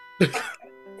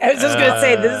 I was just gonna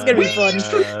say this is gonna be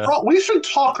fun. We should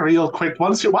talk real quick. Why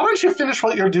don't you finish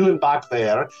what you're doing back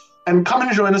there and come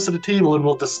and join us at the table and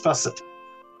we'll discuss it.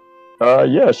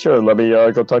 Yeah, sure. Let me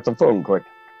go talk to the phone quick.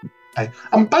 By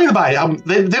the by, I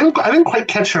didn't quite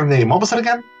catch your name. What was it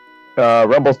again?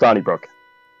 Rumbles Donnybrook.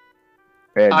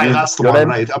 And Aye, you- that's the your one, name?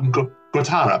 right?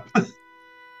 Gotara.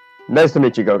 Nice to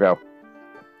meet you, Go-Go.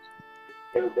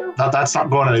 That's not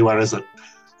going anywhere, is it?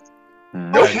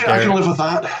 No. Okay, I can live with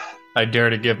that. I dare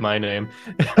to give my name.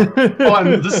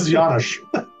 This is Janusz.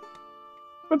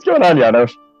 What's going on,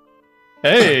 Janos?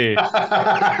 Hey,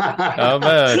 not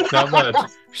much, not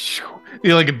much.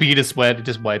 You a bead of sweat, it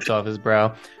just wipes off his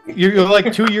brow. You're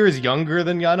 2 years younger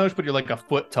than Janosch, but you're a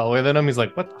foot taller than him. He's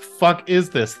like, what the fuck is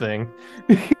this thing?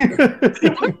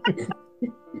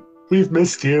 We've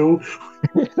missed you.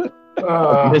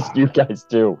 Missed you guys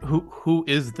too. Who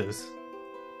is this?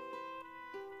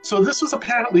 So this was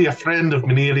apparently a friend of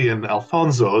Maniri and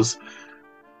Alfonso's.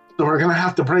 So we're gonna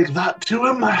have to break that to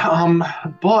him.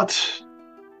 But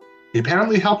he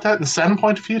apparently helped out in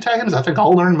Sandpoint a few times. I think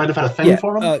Aldern might have had a thing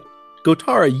for him.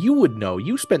 Gotara, you would know.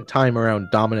 You spent time around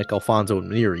Dominic, Alfonso,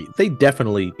 and Maniri. They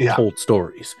definitely told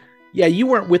stories. Yeah, you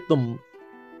weren't with them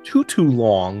too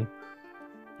long,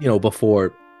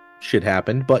 before shit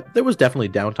happened, but there was definitely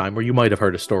downtime where you might have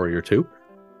heard a story or two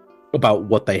about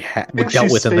what they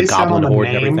dealt with in the Goblin Horde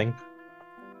and everything.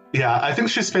 Yeah, I think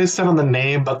she spaced out on the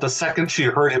name, but the second she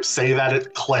heard him say that,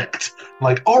 it clicked.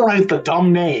 All right, the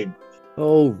dumb name.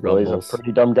 Oh, Well, he's Rumbles. a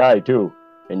pretty dumb guy too.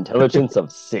 Intelligence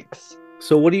of 6.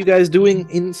 So what are you guys doing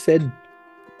in said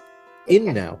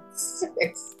inn now?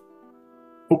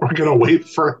 We're gonna wait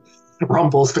for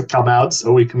Rumbles to come out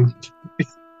so we can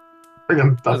bring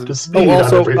him up to speed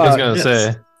also, on everything. I was gonna yes.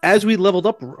 say. As we leveled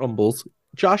up Rumbles,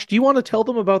 Josh, do you want to tell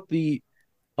them about the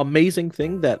amazing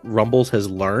thing that Rumbles has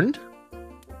learned?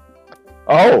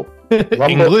 Oh,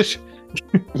 English?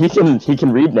 he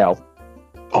can read now.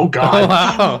 Oh Oh, god.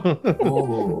 wow.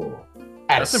 Ooh.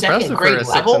 At That's a second impressive for grade a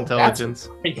 6 level? intelligence.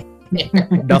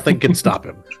 Nothing can stop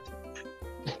him.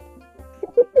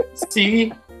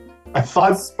 See? I thought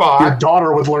your Spot.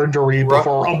 daughter would learn to read Rough-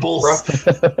 before Rumbles.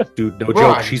 rough. Dude, no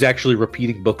Run. joke. She's actually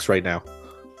repeating books right now.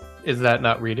 Is that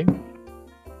not reading?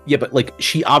 Yeah, but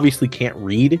she obviously can't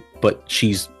read, but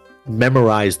she's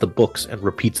memorized the books and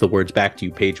repeats the words back to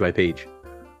you page by page.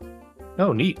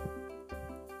 Oh, neat.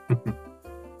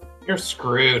 You're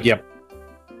screwed. Yep.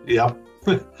 Yep.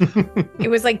 It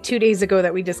was like 2 days ago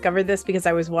that we discovered this because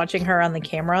I was watching her on the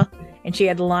camera and she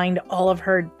had lined all of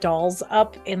her dolls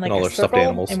up in like all a her stuffed circle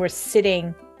animals. and we're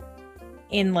sitting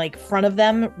in like front of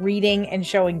them reading and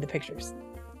showing the pictures.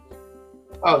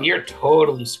 Oh, you're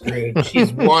totally screwed.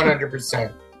 She's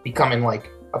 100% becoming like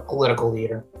a political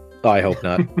leader. I hope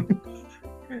not.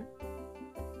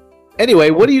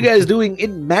 Anyway, what are you guys doing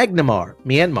in Myanmar?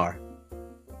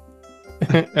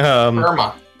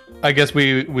 Burma. I guess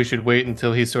we should wait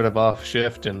until he's sort of off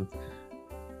shift and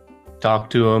talk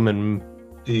to him and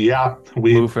Yeah,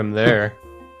 move from there.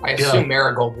 I assume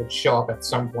Marigold would show up at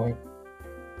some point.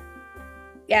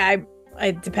 Yeah,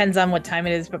 it depends on what time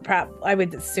it is, but I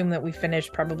would assume that we finish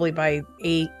probably by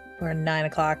 8 or 9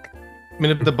 o'clock. I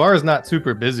mean, if the bar is not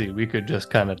super busy, we could just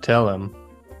kind of tell him.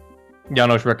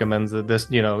 Janosch recommends that this,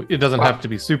 it doesn't have to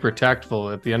be super tactful.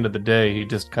 At the end of the day, he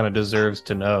just kind of deserves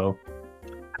to know.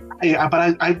 Yeah,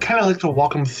 but I kind of like to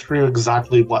walk him through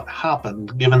exactly what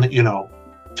happened, given that,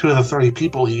 2 of the 30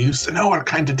 people he used to know are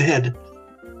kind of dead.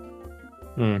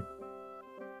 I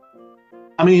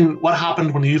mean, what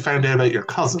happened when you found out about your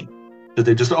cousin? Did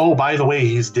they just, oh, by the way,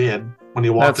 he's dead when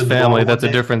you walked That's in the family. door That's a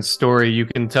one day? different story. You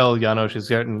can tell Janosch is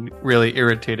getting really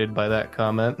irritated by that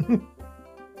comment.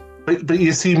 But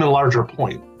you seem a larger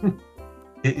point.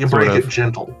 You Sort break of. it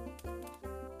gentle.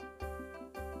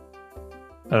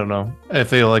 I don't know. I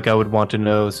feel like I would want to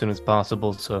know as soon as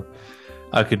possible so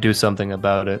I could do something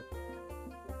about it.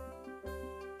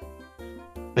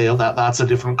 Well, that's a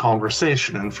different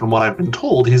conversation, and from what I've been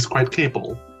told, he's quite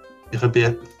capable, if a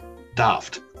bit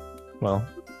daft. Well,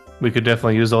 we could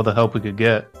definitely use all the help we could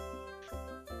get.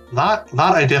 That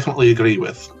I definitely agree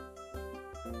with.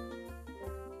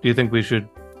 Do you think we should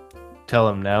tell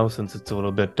him now since it's a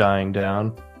little bit dying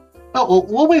down? Well,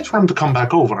 we'll wait for him to come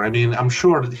back over. I mean, I'm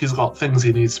sure that he's got things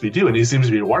he needs to be doing. He seems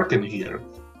to be working here.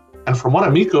 And from what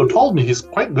Amico told me, he's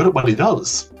quite good at what he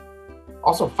does.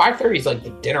 Also, 5:30 is like the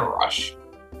dinner rush.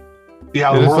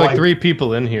 Yeah, There's we're like 3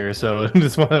 people in here, so I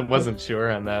just wasn't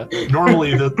sure on that.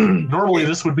 normally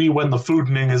this would be when the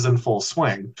fooding is in full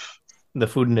swing. The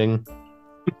fooding.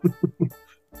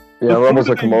 Yeah, Rumbles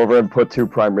will come over and put 2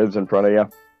 prime ribs in front of you.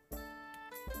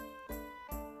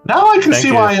 Now I can Thank see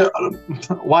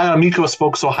you. why Amico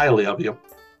spoke so highly of you.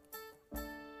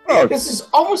 Oh, This is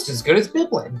almost as good as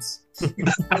Biblin's.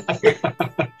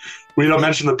 We don't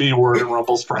mention the B word in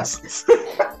Rumple's presence.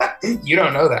 You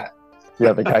don't know that.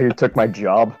 yeah, the guy who took my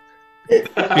job.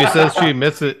 She says she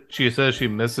misses. She says she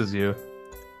misses you.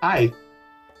 Hi.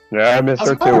 Yeah, I missed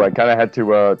her too. I kind of had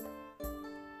to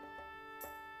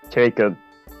take a.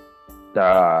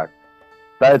 I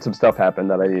had some stuff happen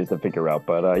that I needed to figure out,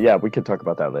 but yeah, we can talk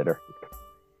about that later.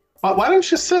 Why don't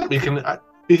you sit?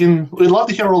 We'd love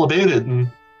to hear all about it,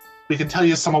 and we can tell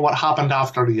you some of what happened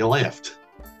after you left.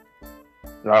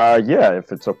 Yeah,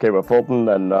 if it's okay with Fulton,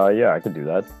 then yeah, I can do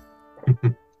that.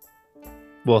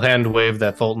 We'll hand wave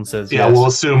that Fulton says Yeah, yes. we'll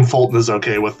assume Fulton is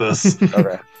okay with this.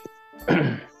 Okay.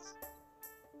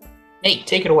 Nate,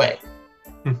 take it away.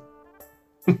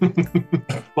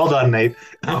 Well done, Nate.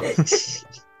 Nate's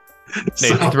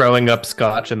throwing up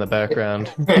scotch in the background.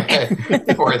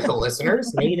 For the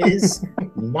listeners, Nate is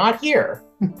not here.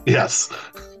 Yes.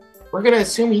 We're going to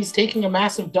assume he's taking a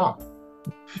massive dump.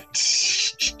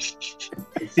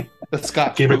 The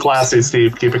scotch. Keep it classy,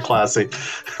 Steve. Keep it classy.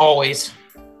 Always.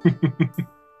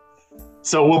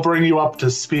 So we'll bring you up to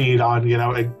speed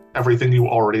on, everything you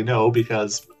already know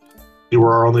because you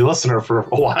were our only listener for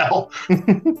a while.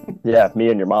 Yeah, me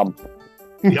and your mom.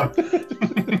 Yep.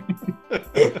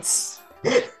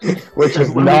 Which is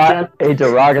When we not a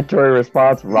derogatory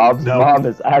response. Rob's No. mom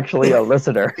is actually a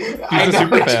listener. He's a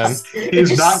super fan.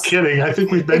 He's not kidding. I think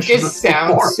we've It mentioned just this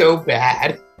sounds before. so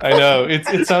bad. I know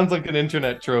it sounds like an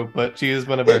internet trope, but she is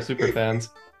one of our super fans.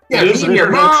 Yeah, It is me an and your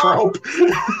internet mom.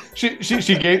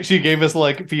 trope. She gave us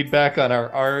like feedback on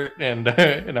our art and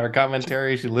in our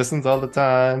commentary. She listens all the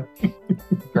time.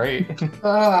 Great.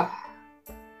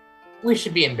 We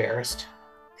should be embarrassed.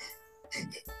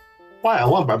 Why? I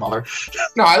love my mother.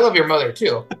 No, I love your mother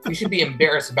too. We should be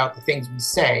embarrassed about the things we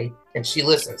say, and she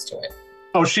listens to it.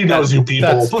 Oh, she knows you people.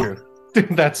 That's true.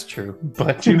 That's true.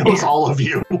 But She knows all of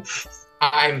you.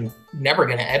 I'm never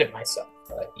going to edit myself,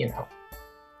 but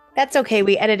That's okay.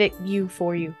 We edited you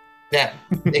for you. that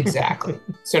exactly.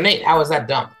 So Nate, how was that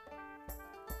dump?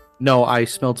 No, I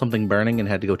smelled something burning and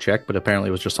had to go check, but apparently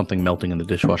it was just something melting in the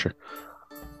dishwasher.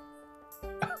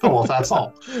 Oh, well, that's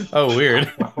all. Oh,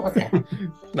 weird. Okay.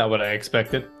 Not what I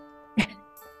expected.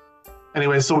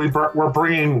 Anyway, so we're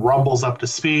bringing Rumbles up to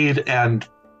speed and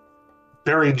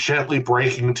very gently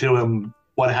breaking to him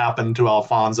what happened to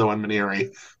Alfonso and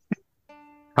Maniri.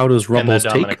 How does Rumbles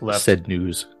Dominic take left. said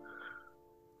news?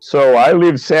 So I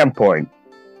leave Sandpoint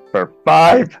for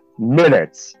 5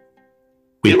 minutes.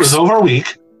 It was over a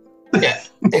week. Yeah.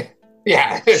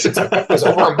 Yeah. It was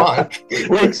over a month.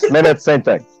 Weeks, minutes, same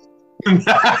thing.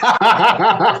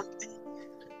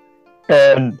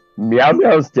 And Meow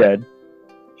Meow's dead.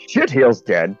 Shitheel's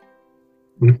dead.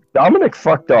 Dominic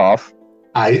fucked off.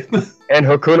 And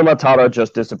Hakuna Matata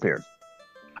just disappeared.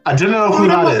 I didn't know who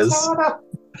that is.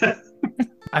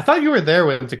 I thought you were there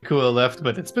when Takua left,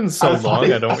 but it's been so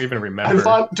long I don't even remember. I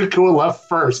thought Takua left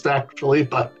first, actually,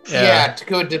 but yeah,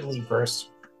 Takua did leave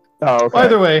first. Oh, okay.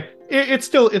 Either way, it's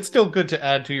still good to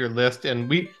add to your list, and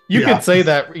you could say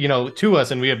that to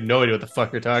us, and we have no idea what the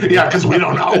fuck you're talking about. Yeah, because we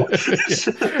don't know.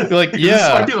 You're like, This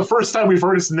might be the first time we've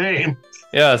heard his name.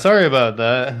 Yeah, sorry about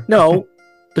that. No,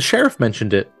 the sheriff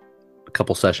mentioned it a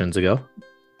couple sessions ago.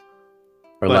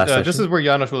 Or last session. This is where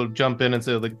Janos will jump in and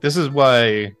say, like, this is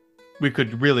why we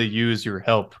could really use your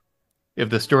help.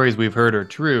 If the stories we've heard are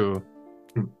true,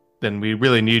 then we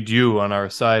really need you on our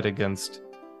side against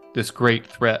this great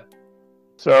threat.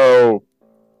 So,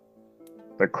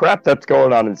 the crap that's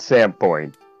going on in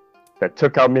Sandpoint that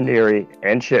took out Miniri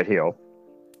and Shitheel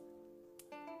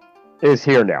is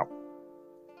here now.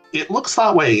 It looks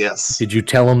that way, yes. Did you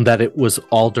tell him that it was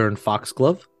Aldern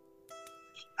Foxglove?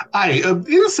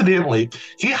 Incidentally,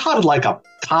 he had like a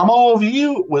camo of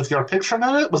you with your picture in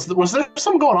it. Was there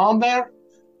something going on there?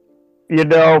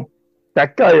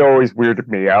 That guy always weirded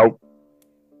me out.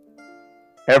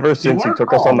 Ever since he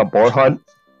took us on the boar hunt.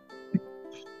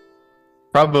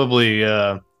 Probably,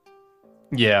 yeah.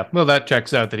 Well, that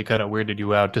checks out that he kind of weirded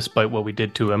you out despite what we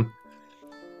did to him.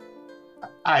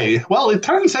 Well, it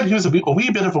turns out he was a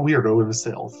wee bit of a weirdo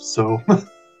himself, so...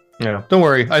 Yeah, don't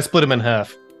worry. I split him in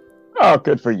half. Oh,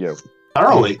 good for you.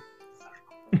 Thoroughly.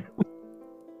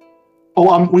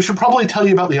 We should probably tell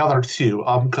you about the other two,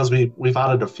 because we've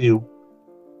added a few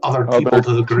other people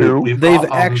to the group.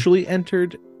 They've actually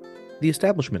entered the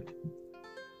establishment.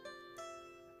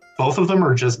 Both of them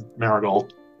are just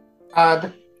Marigold.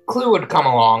 The Clue would come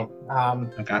along.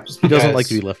 Okay. He doesn't like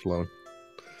to be left alone.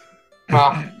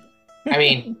 Well, I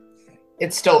mean,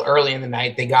 it's still early in the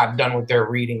night. They got done with their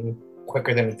reading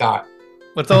quicker than we thought.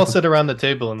 Let's all sit around the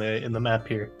table in the map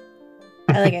here.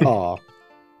 I like it. Aw.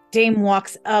 Dame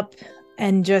walks up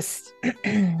and just We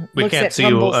looks can't at see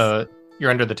Rumbles. you. You're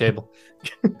under the table.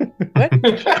 What?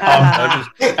 I'm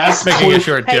just making a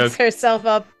short Picks joke. herself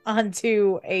up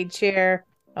onto a chair.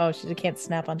 Oh, she can't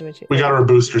snap onto a chair. We got her a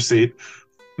booster seat.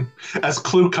 As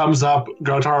Clue comes up,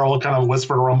 Gotaro will kind of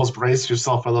whisper to Rumbles, brace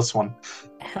yourself for this one.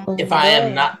 If I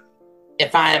am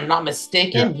not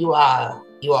mistaken, you are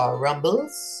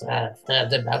Rumbles. I've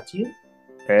heard about you.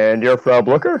 And you're Frau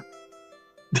Blooker?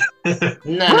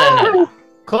 No.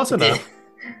 Close enough.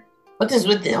 What is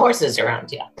with the horses around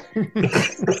here?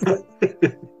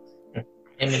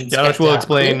 Janos will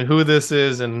explain who this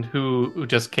is and who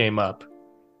just came up.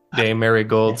 Dame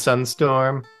Marigold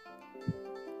Sunstorm.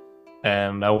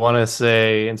 And I want to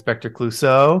say Inspector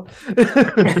Clouseau.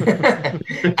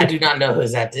 I do not know who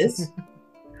that is.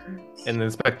 And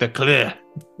Inspector Clear.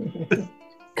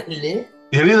 Clear?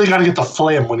 You really got to get the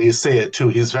flame when you say it, too.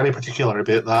 He's very particular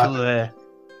about that. Clear.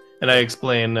 And I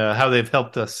explain how they've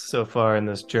helped us so far in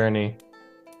this journey.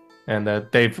 And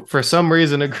that they've, for some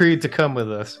reason, agreed to come with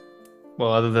us.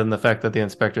 Well, other than the fact that the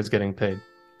inspector's getting paid.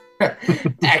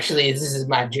 Actually, this is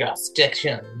my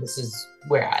jurisdiction. This is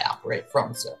where I operate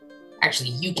from, so...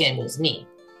 Actually, you came with me.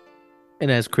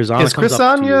 And as Krizana Is comes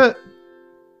up to you, Chrysania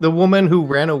the woman who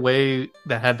ran away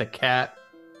that had the cat?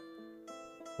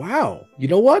 wow, you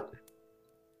know what?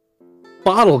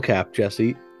 Bottle cap,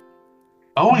 Jesse.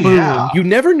 Oh, yeah. You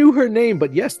never knew her name,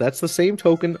 but yes, that's the same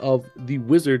token of the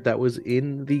wizard that was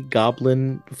in the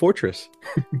Goblin Fortress.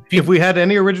 If we had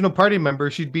any original party member,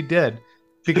 she'd be dead.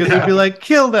 Because we'd be like,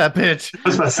 kill that bitch. I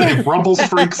was about to say, Rumbles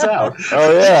freaks out.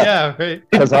 Oh, yeah. Yeah, right.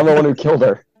 Because I'm the one who killed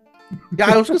her.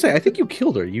 Yeah, I was gonna say, I think you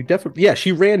killed her. You definitely, yeah,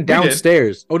 she ran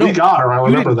downstairs. Oh no, We got her, I you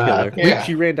remember didn't kill that. her. Yeah.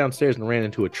 She ran downstairs and ran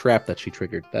into a trap that she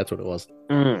triggered. That's what it was.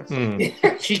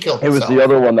 She killed herself. It was the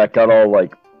other one that got all,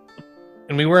 like,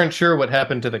 And we weren't sure what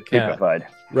happened to the cat. stupefied.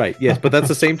 Right, yes, but that's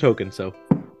the same token, so.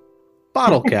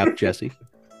 Bottle cap, Jesse.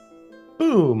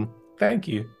 Boom. Thank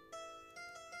you.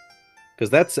 Because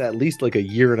that's at least like a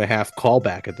 1.5 year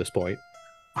callback at this point.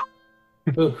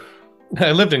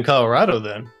 I lived in Colorado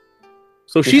then.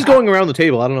 So she's going around the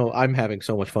table. I don't know. I'm having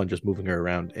so much fun just moving her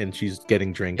around, and she's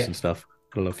getting drinks and stuff.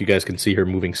 I don't know if you guys can see her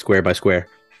moving square by square.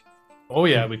 Oh,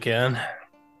 yeah, we can.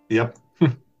 Yep.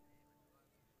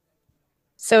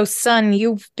 So, son,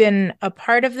 you've been a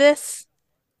part of this?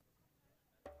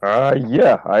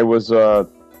 Yeah, I was,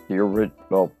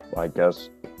 well, I guess,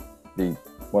 the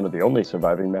one of the only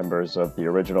surviving members of the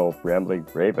original Rambling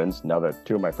Ravens, now that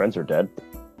 2 of my friends are dead.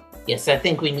 Yes, I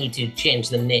think we need to change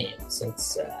the name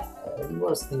since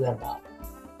most of them are.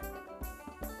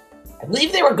 I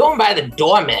believe they were going by the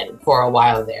Doormen for a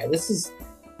while there.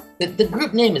 The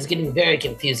group name is getting very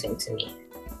confusing to me.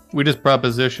 We just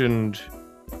propositioned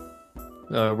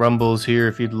Rumbles here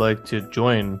if you'd like to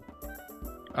join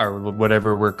our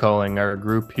whatever we're calling our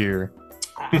group here.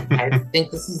 I think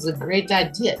this is a great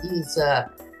idea.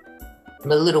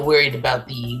 I'm a little worried about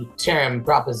the term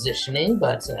propositioning,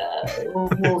 but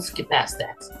we'll skip past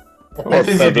that. I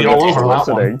think he'd be all over that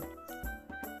one.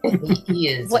 He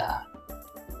is,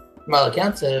 from all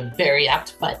accounts, a very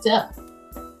apt fighter,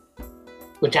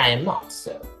 which I am not,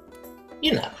 so,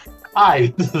 you know.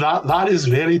 Aye, that is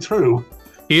very true.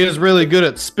 He is really good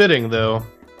at spitting, though.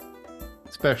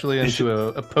 Especially into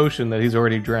a potion that he's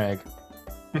already drank.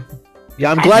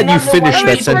 Yeah, I'm glad you finished that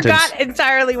I sentence. forgot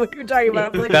entirely what you were talking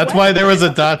about. Like, That's why there was a ...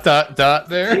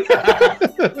 there.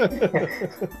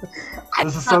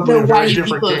 This is something a very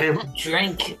different people game.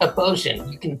 drink a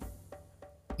potion.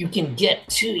 You can get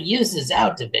 2 uses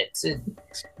out of it. It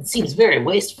seems very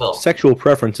wasteful. Sexual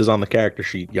preference is on the character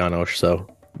sheet, Janosch, so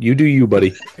you do you,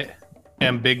 buddy.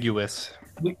 Ambiguous.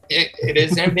 It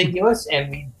is ambiguous, and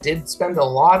we did spend a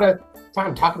lot of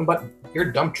time talking about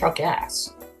your dump truck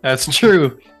ass. That's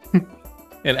true.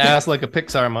 An ass like a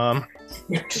Pixar mom.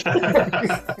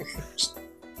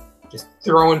 Just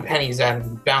throwing pennies at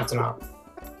him, bouncing off.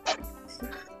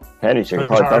 Penny, you can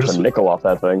probably bounce a nickel off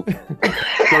that thing.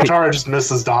 Rotara just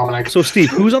misses Dominic. So, Steve,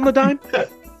 who's on the dime?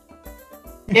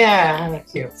 Yeah,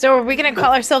 that's cute. So are we going to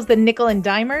call ourselves the Nickel and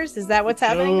Dimers? Is that what's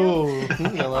happening? Oh,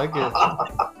 I like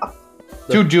it.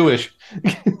 Too Jewish.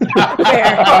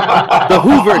 The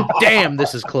Hoover. Damn,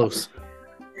 this is close.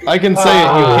 I can say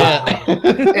it, you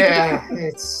can't. Yeah,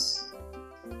 it's...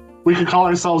 We could call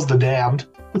ourselves the Damned.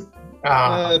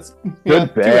 It's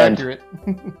Good too band. accurate.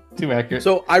 Too accurate.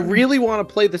 So, I really want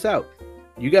to play this out.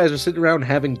 You guys are sitting around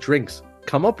having drinks.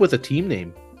 Come up with a team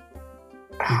name.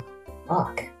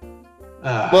 Fuck.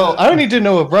 Well, I need to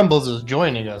know if Rumbles is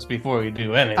joining us before we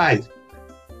do anything. Aye.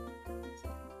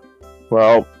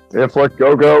 Well, if what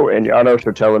Gogo and Janos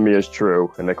are telling me is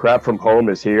true, and the crap from home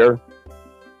is here,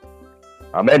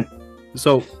 I'm in.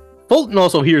 So, Fulton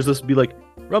also hears this and be like,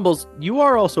 Rumbles, you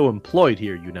are also employed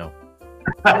here, you know.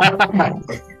 At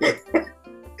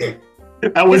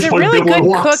which There's a point really Bibbler good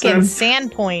walks cook in in.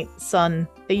 Sandpoint, son,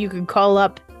 that you could call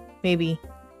up, maybe,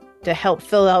 to help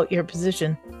fill out your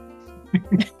position.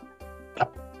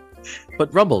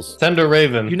 But Rumbles, Send a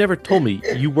Raven. you never told me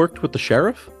you worked with the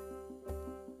sheriff?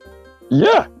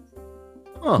 Yeah.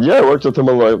 Huh. Yeah, I worked with him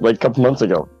like a couple months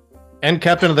ago. And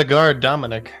Captain of the Guard,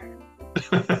 Dominic.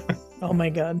 Oh my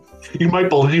god. You might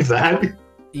believe that.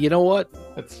 You know what?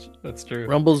 That's true.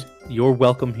 Rumbles, you're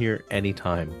welcome here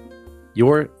anytime.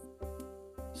 Your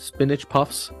spinach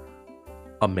puffs,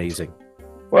 amazing.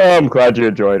 Well, I'm glad you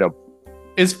enjoyed them.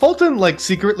 Is Fulton like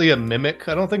secretly a mimic?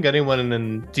 I don't think anyone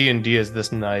in D&D is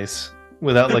this nice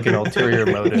without like an ulterior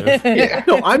motive. Yeah.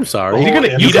 No, I'm sorry. Oh,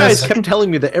 yeah, You guys because- kept telling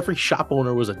me that every shop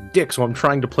owner was a dick, so I'm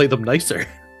trying to play them nicer.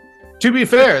 To be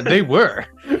fair, they were.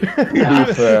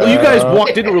 Well, you guys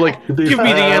walked in and were like, To be give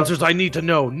me the fair- answers I need to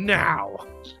know now.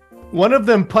 One of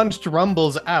them punched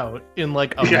Rumbles out in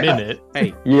like a Yeah. minute.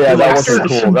 Hey, Yeah, that Last wasn't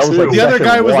cool. session, That was like too. The other session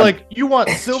guy was one. like, "You want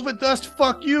silver dust?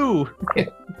 Fuck you!"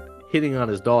 hitting on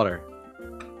his daughter.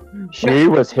 She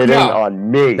was hitting No.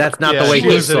 on me. That's not Yeah, the way she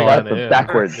he was hitting saw on it. him.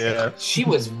 backwards. Yeah. She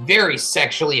was very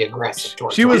sexually aggressive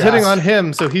towards She was us. hitting on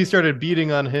him, so he started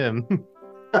beating on him.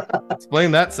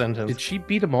 Explain that sentence. Did she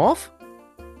beat him off?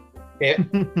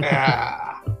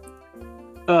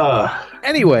 Ah.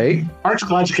 Anyway, Aren't you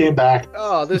glad you came back?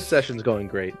 oh, this session's going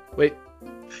great. Wait,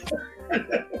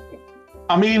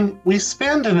 I mean, we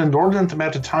spend an inordinate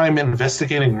amount of time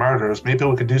investigating murders. Maybe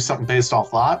we could do something based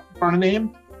off that for a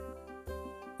name?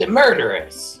 The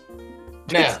murderers.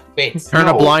 No, wait. turn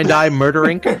a No. blind eye, Murder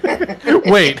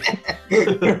Inc.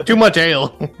 Wait, too much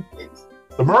ale.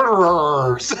 The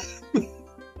murderers!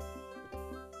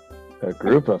 A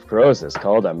group of crows is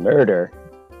called a murder.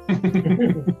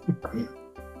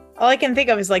 All I can think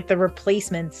of is like the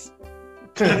replacements.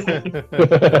 Keanu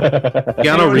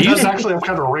It Reeves? does actually have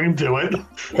kind of a ring to it.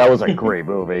 That was a great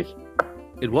movie.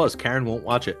 It was. Karen won't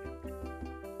watch it.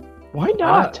 Why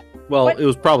not? Well, What? it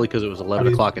was probably because it was 11 I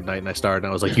mean- o'clock at night and I started and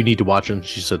I was like, you need to watch it. And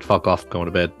she said, fuck off, going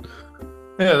to bed.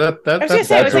 Yeah, I was gonna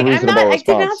say, I was that's a like, reasonable I did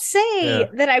not response. say Yeah.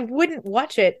 that I wouldn't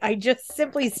watch it. I just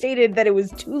simply stated that it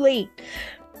was too late.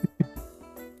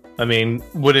 I mean,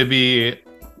 would it be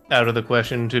out of the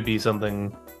question to be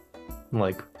something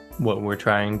like what we're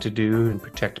trying to do and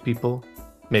protect people?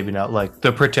 maybe not like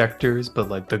the protectors, but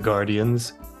like the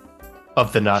guardians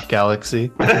of the not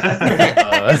galaxy.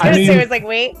 I I mean- was like,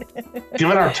 wait.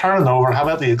 Given our turnover, how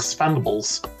about the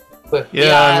Expendables? But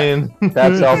Yeah, I mean,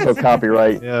 That's also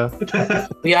copyright. yeah.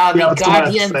 we are the Yeah, that's what I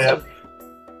have to guardians say. of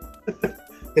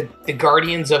the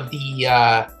guardians of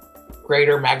the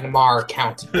Greater Magnamar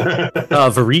County.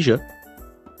 Varesia.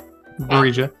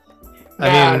 Berija. No,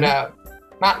 I mean, no,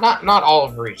 not all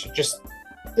of Varesia, just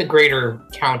the Greater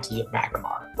County of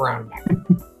Magnamar, around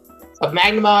Magnamar, of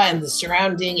Magnamar and the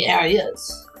surrounding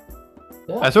areas.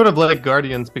 I sort of like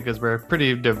Guardians because we're a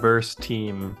pretty diverse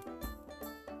team.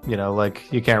 You know, like,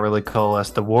 you can't really call us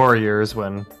the Warriors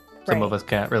when some of Right. us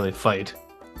can't really fight.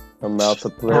 I'm about to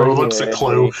play. Or looks at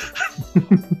Clue.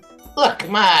 Look,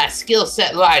 my skill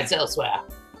set lies elsewhere.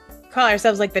 Call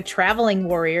ourselves like the traveling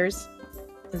warriors,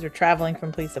 because we're traveling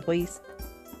from place to place.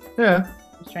 Yeah.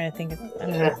 I was trying to think of. I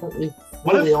don't know. We've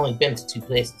What really if- only been to 2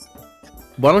 places.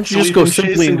 Why don't you So just we've go been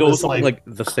simply chasing and go this, something like-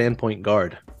 like the Sandpoint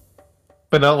Guard?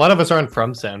 But a lot of us aren't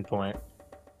from Sandpoint.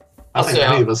 I think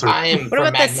Also, any of us are. I am What from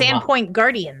about the Magnamar. Sandpoint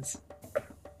Guardians?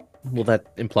 Well, that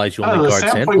implies you I don't only know, the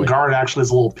guard Sandpoint Sandpoint. Guard actually is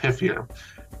a little piffier.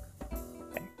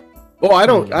 Oh, I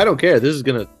don't care. This is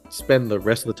gonna spend the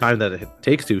rest of the time that it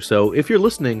takes to. So if you're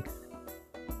listening,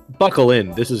 buckle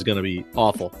in. This is gonna be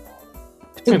awful.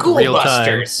 The Ghoul Real time.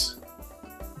 Busters.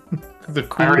 The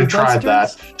I already tried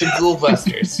that. The Ghoul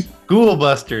Busters. Ghoul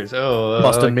Busters. Oh, I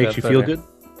Bustin' like makes that you feel better. good.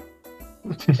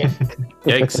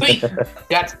 Yikes. Sweet.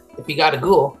 If you got a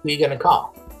ghoul, who you gonna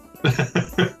call?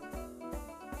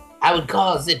 I would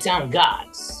call the town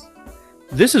gods.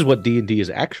 This is what D&D is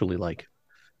actually like.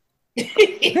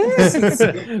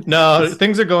 No,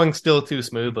 things are going still too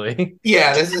smoothly.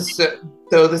 Yeah, this is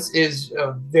this is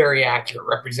a very accurate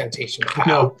representation of how.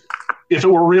 No, if it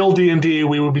were real D&D,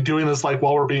 we would be doing this like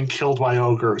while we're being killed by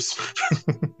ogres.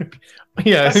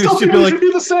 Yeah, I it still should think be we like, should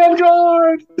be the Sand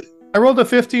Guard. I rolled a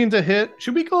 15 to hit.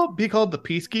 Should we be called the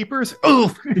Peacekeepers?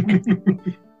 Oh,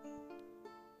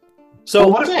 So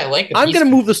Well, what Yeah, I like the I'm going to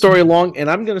piece- move the story along, and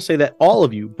I'm going to say that all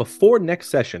of you, before next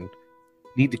session,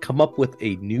 need to come up with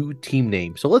a new team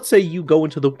name. So let's say you go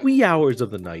into the wee hours of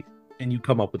the night, and you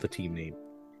come up with a team name.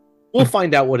 We'll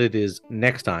find out what it is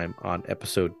next time on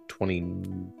episode 30.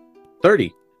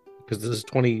 Because this is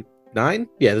 29?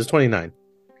 Yeah, this is 29.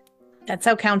 That's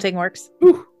how counting works.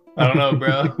 Whew. I don't know,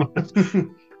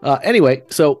 bro. Anyway,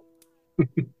 so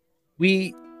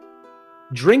we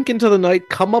drink into the night,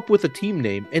 come up with a team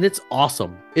name, and it's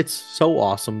awesome. It's so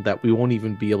awesome that we won't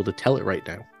even be able to tell it right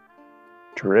now.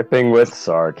 Dripping with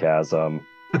sarcasm.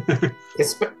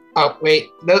 Oh wait,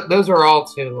 those are all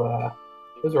to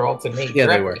Nate. Yeah,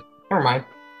 they directly. were. Never mind.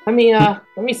 Let me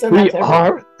send that We to everyone.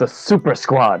 are the Super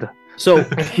Squad. So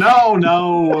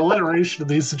No, alliteration in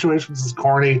these situations is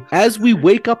corny. as we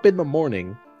wake up in the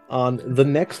morning on the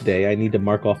next day, I need to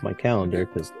mark off my calendar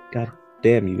because god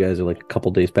damn, you guys are like a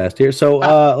couple days past here. So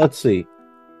let's see.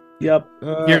 Yep.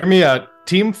 Hear me out.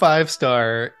 Team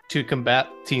 5-star to combat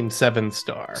Team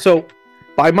 7-star. So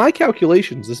by my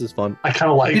calculations, this is fun. I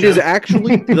kind of like It is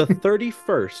actually the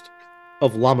 31st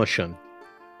of Lamashun,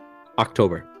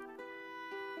 October.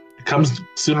 It comes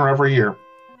sooner every year.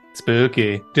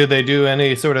 Spooky. Did they do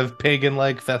any sort of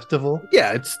pagan-like festival?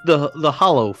 Yeah, it's the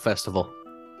Hollow Festival.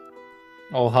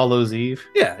 All Hallows Eve?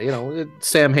 Yeah, you know,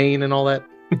 Sam Hain and all that.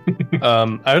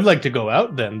 I would like to go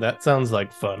out then. That sounds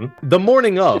like fun. The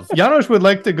morning of. Janos would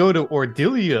like to go to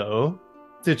Ordilio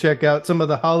to check out some of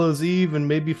the Hallows Eve and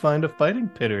maybe find a fighting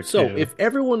pit or So, two. if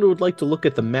everyone would like to look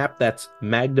at the map that's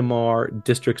Magnamar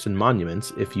Districts and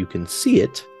Monuments, if you can see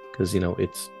it, because, you know,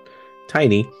 it's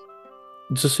tiny,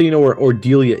 just so you know where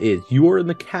Ordelia is, you are in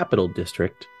the capital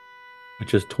district,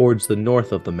 which is towards the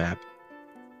north of the map.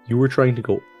 You were trying to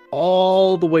go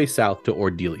all the way south to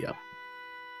Ordelia.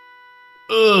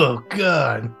 Oh,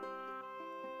 God.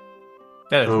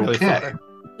 That is really Okay. far.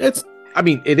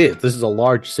 It is. This is a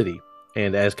large city.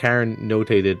 And as Karen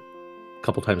notated a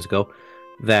couple times ago,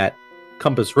 that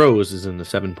Compass Rose is in the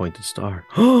 7-pointed star.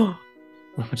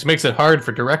 Which makes it hard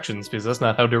for directions because that's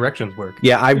not how directions work.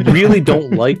 Yeah, I really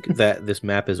don't like that this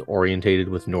map is orientated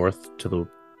with north to the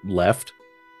left.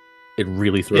 It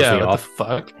really throws Yeah, me what off. the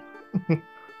fuck?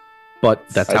 But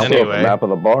that's I how. still have Anyway. the map of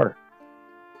the bar.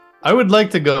 I would like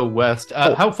to go west.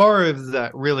 Oh. How far is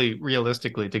that really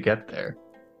realistically to get there?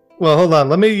 Well, hold on.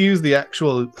 Let me use the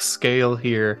actual scale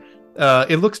here.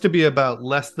 It looks to be about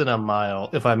less than a mile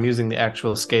if I'm using the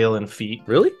actual scale in feet.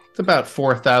 Really? It's about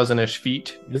 4,000-ish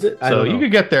feet. Is it? I So don't you know.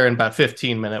 could get there in about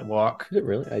 15-minute walk. Is it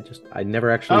really? I never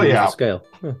actually Oh, used yeah. the scale.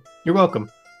 Huh. You're welcome.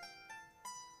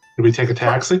 Did we take a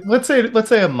taxi? Let's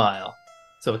say a mile.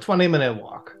 So a 20-minute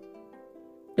walk.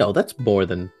 No, that's more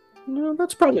than No,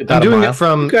 that's probably I'm about a doing mile. it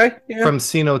from yeah. from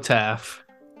Cenotaph.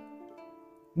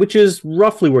 Which is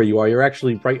roughly where you are. You're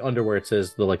actually right under where it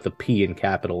says the P in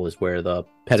capital is where the So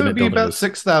pediment it'd be building about is.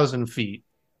 6,000 feet,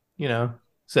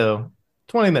 So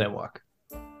 20-minute walk.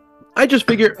 I just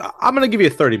figure I'm going to give you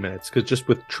 30 minutes because just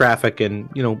with traffic and,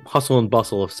 hustle and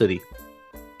bustle of city.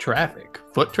 Traffic?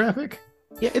 Foot traffic?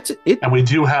 Yeah, And we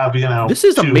do have, this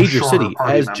is a 2 major shorter city.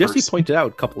 party As members. Jesse pointed out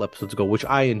a couple episodes ago, which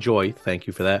I enjoy, thank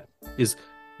you for that,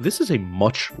 this is a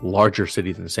much larger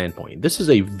city than Sandpoint. This is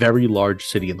a very large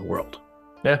city in the world.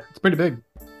 Yeah, it's pretty big.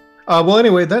 Well,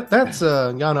 anyway, that's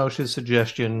Janosch's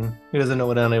suggestion. He doesn't know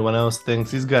what anyone else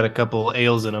thinks. He's got a couple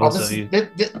ales in him. Well, this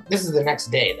is the next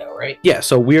day, though, right? Yeah,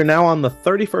 so we are now on the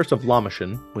 31st of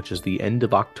Lamashin, which is the end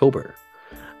of October.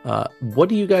 What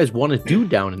do you guys want to do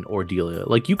down in Ordelia?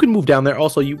 Like, you can move down there.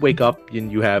 Also, you wake up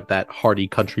and you have that hearty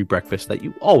country breakfast that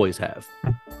you always have.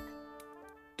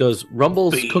 Does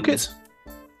Rumbles cook it?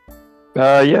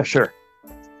 Yeah, sure.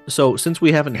 So, since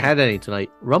we haven't had any tonight,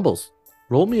 Rumbles,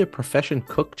 roll me a profession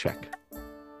cook check.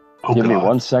 Oh, Give me God.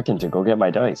 1 second to go get my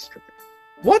dice.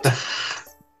 What?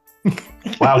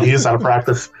 Wow, he is out of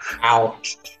practice. Ow.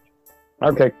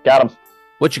 Okay, got him.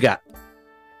 What you got?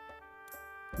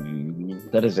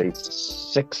 That is a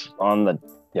 6 on the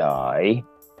die.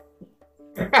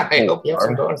 I hope you have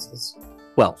some bonuses.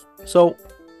 Well, so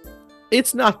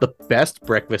it's not the best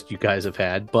breakfast you guys have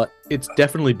had, but it's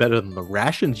definitely better than the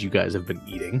rations you guys have been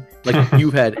eating. Like,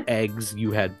 you had eggs,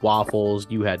 you had waffles,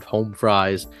 you had home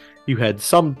fries, you had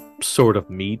some sort of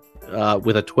meat.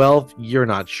 With a 12, you're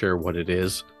not sure what it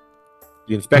is.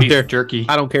 The inspector, Beef jerky.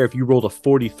 I don't care if you rolled a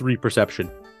 43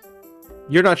 perception.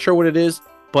 You're not sure what it is,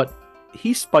 but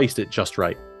he spiced it just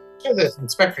right. Sure, the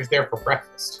inspector's there for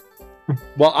breakfast.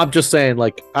 Well, I'm just saying,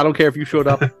 like, I don't care if you showed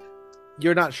up.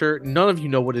 You're not sure. None of you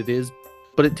know what it is,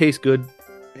 but it tastes good,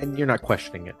 and you're not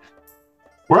questioning it.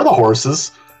 Where are the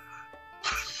horses?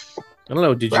 I don't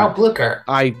know. Did Ralph you? Blicker.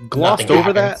 I glossed Nothing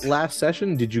over happens. that last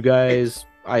session. Did you guys?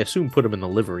 I assume put them in the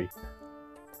livery.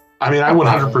 I mean, I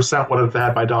 100% would have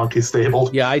had my donkey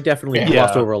stabled. Yeah, I definitely Yeah.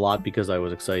 glossed over a lot because I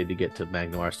was excited to get to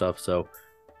Magnoir stuff. So,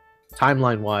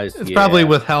 timeline wise, It's probably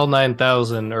with Hal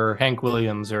 9000 or Hank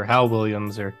Williams or Hal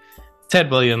Williams or Ted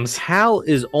Williams. Hal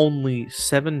is only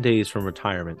 7 days from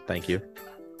retirement. Thank you.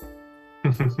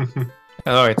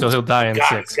 All right, so he'll die in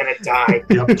God, he's 6. gonna die.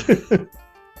 Yep.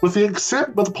 With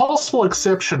the possible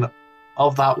exception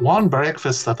of that one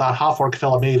breakfast that half-orc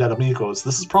fella made at Amigos,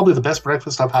 this is probably the best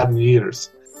breakfast I've had in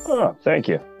years. Oh, thank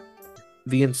you.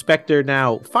 The inspector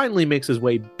now finally makes his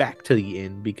way back to the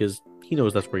inn because he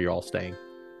knows that's where you're all staying.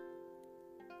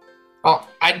 Oh,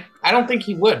 I don't think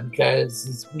he would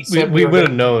because we said We were would have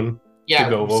gonna- known. Yeah,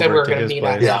 go we said over we were to going to his meet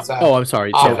place. at Yeah. his Oh, I'm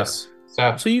sorry. So, office.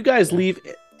 so you guys leave.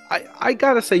 I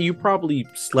gotta say, you probably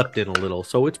slept in a little,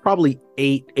 so it's probably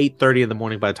 8:30 in the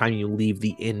morning by the time you leave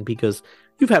the inn because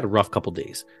you've had a rough couple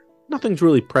days. Nothing's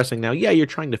really pressing now. Yeah, you're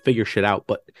trying to figure shit out,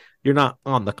 but you're not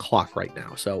on the clock right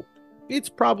now, so it's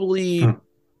probably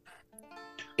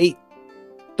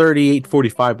 8:30,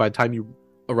 8:45 by the time you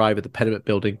arrive at the pediment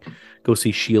building. Go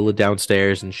see Sheila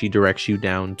downstairs, and she directs you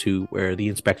down to where the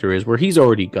inspector is, where he's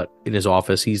already got in his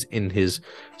office. He's in his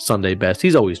Sunday best.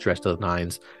 He's always dressed to the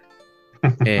nines.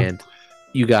 And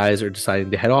you guys are deciding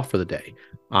to head off for the day.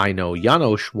 I know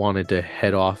Janosch wanted to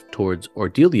head off towards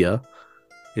Ordelia.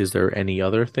 Is there any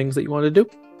other things that you want to do?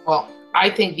 Well, I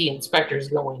think the inspector is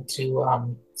going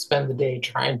to spend the day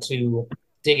trying to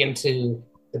dig into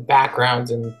the backgrounds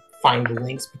and find the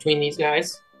links between these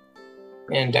guys.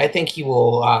 And I think he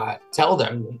will tell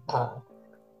them,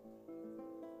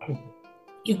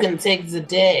 you can take the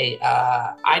day.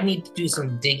 I need to do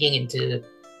some digging into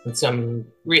and some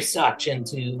research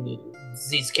into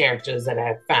these characters that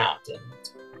I've found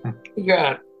and figure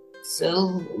out a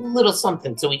little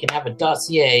something so we can have a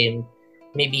dossier and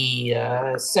maybe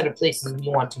a set of places we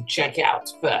want to check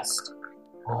out first.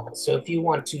 So if you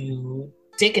want to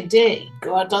take a day,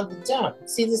 go out on the town,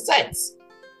 see the sights,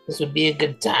 this would be a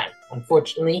good time.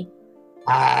 Unfortunately,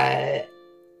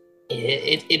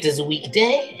 it is a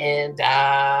weekday and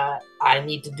I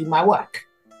need to do my work.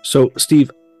 So,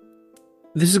 Steve,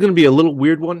 this is going to be a little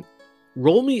weird one.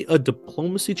 Roll me a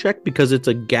diplomacy check because it's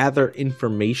a gather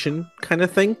information kind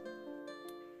of thing.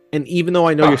 And even though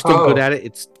I know you're still good at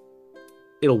it,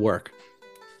 it'll work.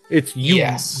 It's you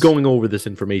going over this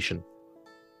information.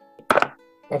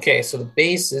 Okay, so the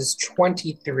base is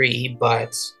 23,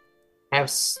 but I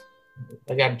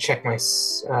got to check my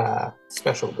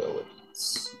special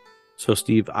abilities. So,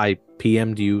 Steve, I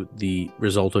PM'd you the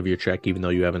result of your check, even though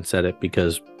you haven't said it,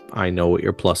 because I know what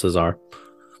your pluses are.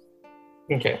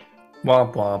 Okay.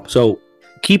 Womp womp. So,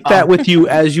 keep that with you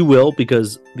as you will,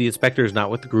 because the inspector is not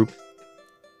with the group.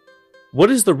 What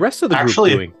is the rest of the group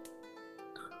doing?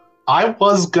 I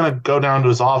was going to go down to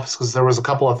his office because there was a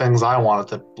couple of things I wanted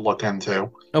to look into.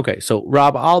 Okay, so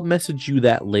Rob, I'll message you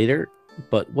that later,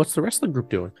 but what's the rest of the group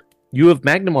doing? You have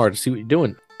Magnamar to see what you're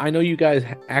doing. I know you guys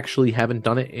actually haven't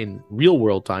done it in real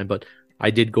world time, but I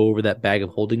did go over that bag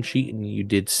of holding sheet and you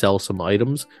did sell some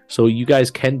items. So you guys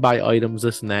can buy items,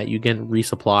 this and that. You can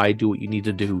resupply, do what you need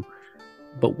to do.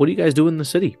 But what do you guys do in the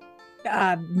city?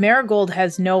 Marigold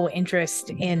has no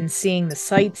interest in seeing the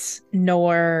sights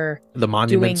nor the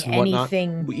monuments doing and whatnot,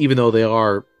 anything. Even though they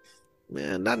are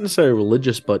not necessarily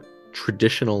religious, but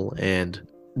traditional and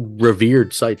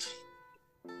revered sites.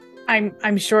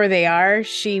 I'm sure they are.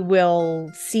 She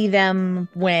will see them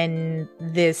when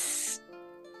this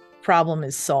problem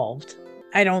is solved.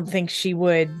 I don't think she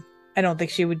would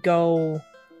go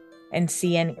and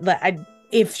see any.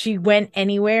 If she went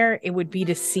anywhere, it would be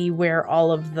to see where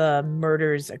all of the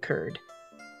murders occurred.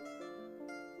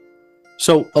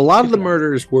 So a lot of the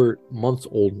murders were months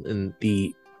old and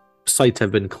the sites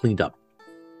have been cleaned up.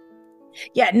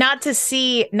 Yeah, not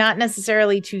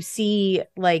necessarily to see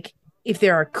like if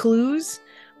there are clues,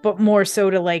 but more so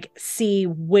to like see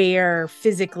where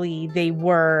physically they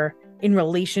were in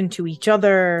relation to each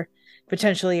other,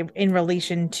 potentially in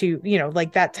relation to,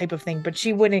 like that type of thing. But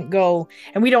she wouldn't go,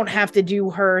 and we don't have to do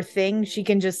her thing. She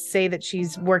can just say that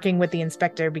she's working with the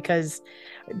inspector because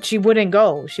she wouldn't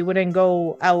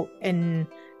go out and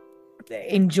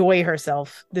enjoy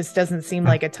herself. This doesn't seem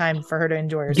like a time for her to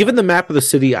enjoy herself. Given the map of the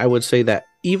city, I would say that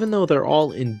even though they're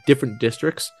all in different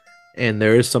districts and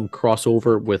there is some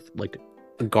crossover with like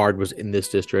the guard was in this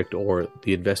district or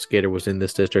the investigator was in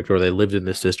this district or they lived in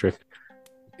this district,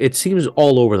 it seems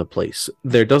all over the place.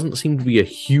 There doesn't seem to be a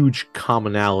huge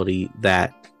commonality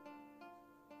that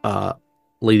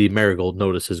Lady Marigold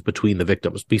notices between the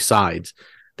victims, besides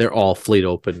they're all flayed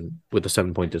open with a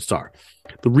 7-pointed star.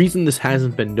 The reason this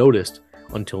hasn't been noticed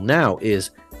until now is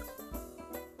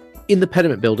in the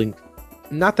pediment building,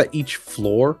 not that each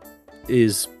floor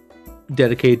is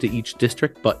dedicated to each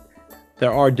district, but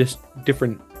there are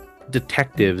different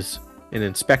detectives and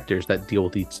inspectors that deal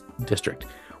with each district,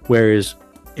 whereas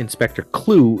Inspector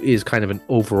Clue is kind of an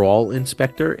overall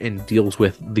inspector and deals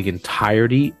with the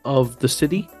entirety of the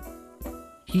city.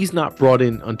 He's not brought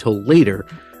in until later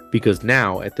because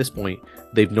now, at this point,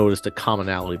 they've noticed a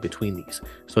commonality between these.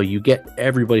 So you get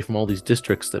everybody from all these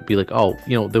districts that be like, oh,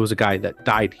 there was a guy that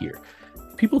died here.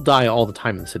 People die all the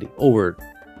time in the city over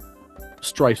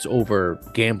strifes over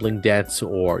gambling debts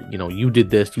or, you did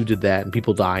this, you did that, and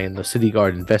people die and the city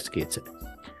guard investigates it.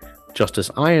 Justice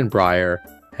Ironbriar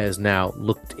has now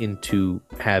looked into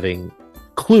having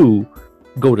Clue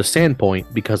go to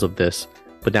Sandpoint because of this,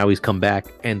 but now he's come back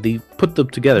and they put them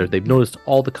together. They've noticed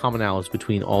all the commonalities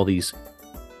between all these.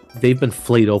 They've been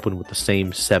flayed open with the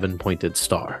same 7-pointed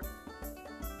star.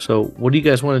 So what do you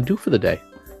guys want to do for the day?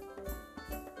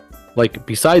 Like,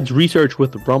 besides research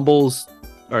with Rumbles,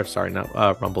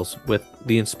 with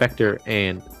the Inspector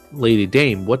and Lady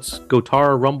Dame, what's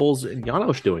Gotara, Rumbles, and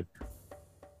Janosch doing?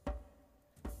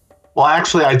 Well,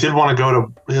 actually, I did want to go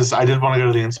to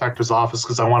the inspector's office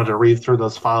because I wanted to read through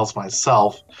those files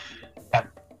myself.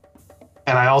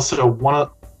 And I also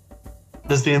want to...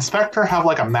 Does the inspector have,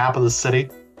 like, a map of the city?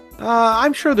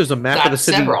 I'm sure there's a map of the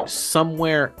city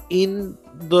somewhere in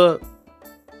the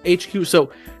HQ. So,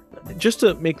 just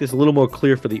to make this a little more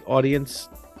clear for the audience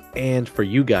and for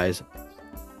you guys.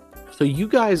 So, you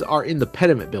guys are in the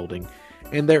pediment building,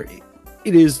 and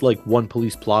it is like one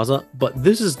police plaza, but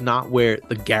this is not where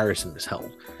the garrison is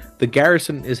held. The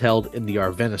garrison is held in the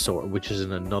Arvenasaur, which is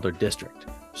in another district.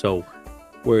 So,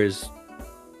 whereas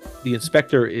the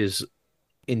inspector is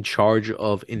in charge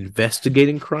of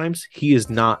investigating crimes, he is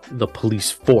not the police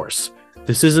force.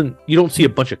 You don't see a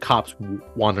bunch of cops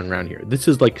wandering around here. This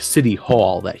is like City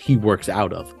Hall that he works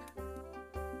out of.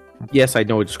 Yes, I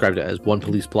know I described it as one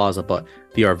police plaza, but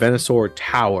the Arvenasaur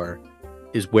Tower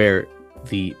is where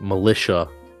the militia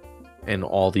and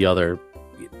all the other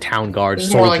town guard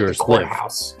soldiers like live.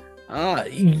 Courthouse.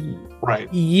 Right.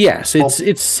 Yes,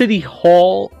 it's City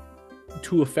Hall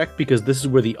to effect because this is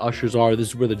where the ushers are, this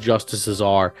is where the justices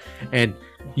are, and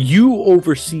you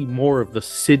oversee more of the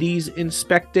city's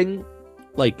inspecting.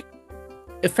 Like,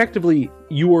 effectively,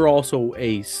 you are also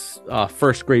a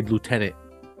first grade lieutenant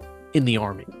in the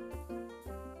army.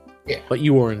 Yeah. But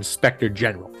you are inspector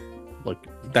general. Like,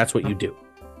 that's what you do.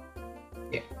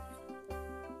 Yeah.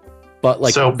 But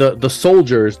like the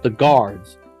soldiers, the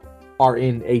guards, are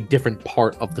in a different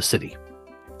part of the city.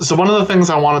 So one of the things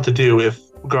I wanted to do,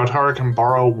 if Gotara can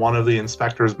borrow one of the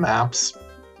inspector's maps,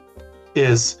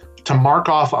 is to mark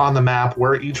off on the map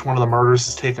where each one of the murders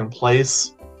has taken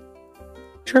place.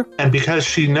 Sure. And because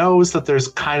she knows that there's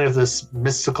kind of this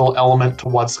mystical element to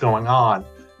what's going on,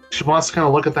 she wants to kind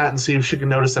of look at that and see if she can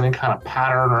notice any kind of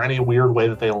pattern or any weird way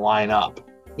that they line up.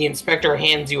 The inspector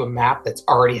hands you a map that's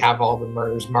already have all the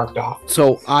murders marked off.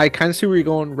 So I kind of see where you're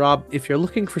going, Rob. If you're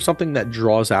looking for something that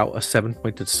draws out a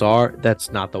 7-pointed star,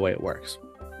 that's not the way it works.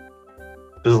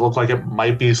 Does it look like it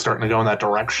might be starting to go in that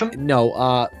direction?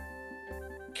 No,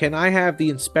 can I have the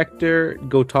Inspector,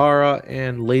 Gotara,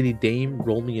 and Lady Dame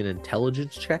roll me an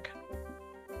intelligence check?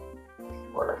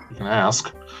 Or You can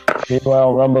ask.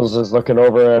 Meanwhile, Rumbles is looking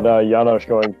over at Janosch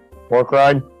going, pork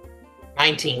rind?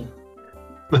 19.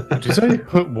 What'd you say?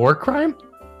 War crime?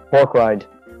 Pork rind.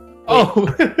 Oh.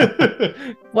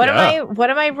 What Yeah.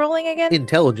 am I rolling again?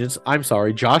 Intelligence. I'm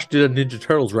sorry. Josh did a Ninja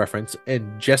Turtles reference,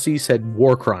 and Jesse said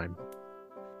war crime.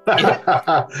 So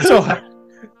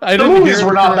I The didn't movies hear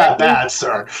were not that correctly. bad,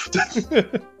 sir.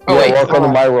 Oh, Yeah, wait. welcome to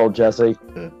my world, Jesse.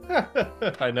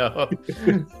 I know.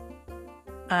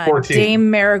 14. Dame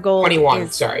Marigold 21,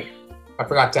 is- sorry. I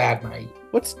forgot to add my...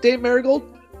 What's Dame Marigold?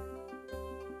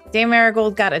 Dame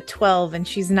Marigold got a 12, and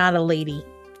she's not a lady.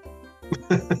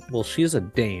 Well, she's a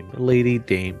dame. Lady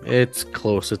Dame. It's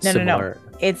close. It's No. similar.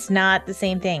 It's not the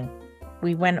same thing.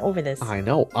 We went over this. I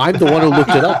know. I'm the one who looked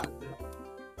it up.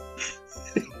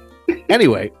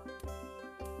 Anyway,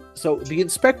 so the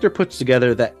inspector puts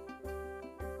together that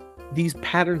these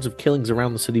patterns of killings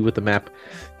around the city with the map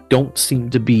don't seem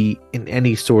to be in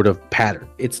any sort of pattern.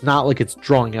 It's not like it's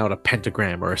drawing out a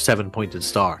pentagram or a 7-pointed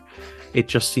star. It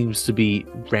just seems to be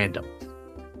random.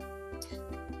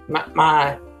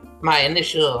 My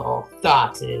initial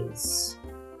thought is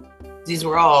these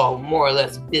were all more or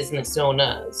less business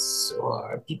owners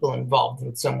or people involved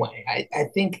in some way. I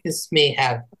think this may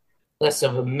have less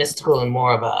of a mystical and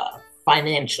more of a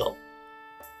financial.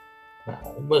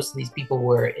 Most of these people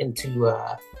were into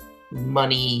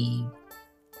money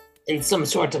in some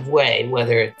sort of way,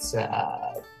 whether it's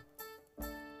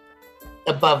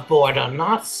above board or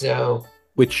not. So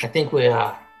Which I think we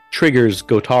are. triggers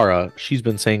Gotara. She's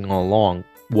been saying all along,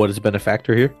 what has been a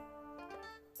factor here?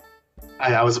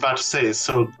 I was about to say,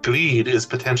 so greed is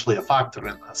potentially a factor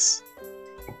in this.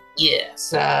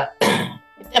 Yes, it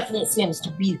definitely seems to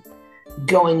be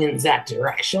going in that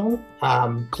direction.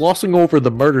 Glossing over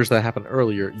the murders that happened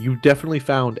earlier, you definitely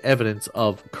found evidence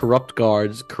of corrupt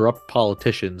guards, corrupt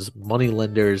politicians,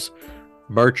 moneylenders,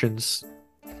 merchants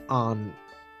on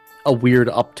a weird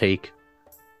uptake,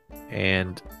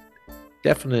 and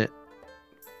definite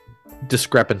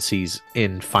discrepancies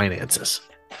in finances.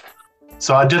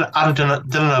 So I didn't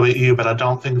know about you, but I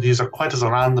don't think these are quite as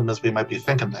random as we might be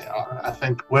thinking they are. I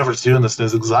think whoever's doing this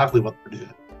knows exactly what they're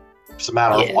doing. It's a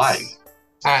matter of why.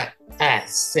 I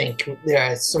think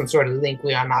there is some sort of link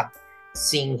we are not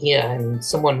seeing here, and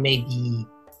someone may be,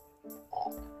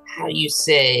 how do you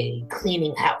say,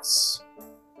 cleaning house.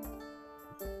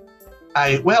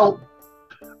 I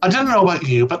didn't know about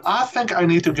you, but I think I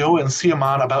need to go and see a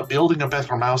man about building a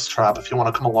better mousetrap if you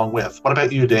want to come along with. What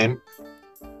about you, Dame?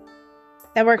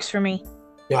 That works for me.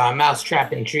 Your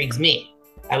mousetrap intrigues me.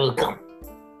 I will come.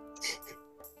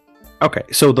 Okay,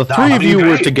 so the That'll three of be you were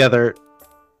great. together.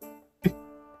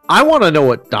 I want to know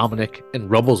what Dominic and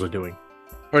Rubbles are doing.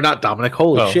 Or not Dominic,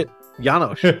 holy Oh. shit,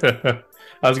 Janosch.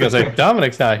 I was gonna say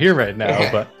Dominic's not here right now,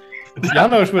 but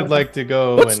Janosch would like to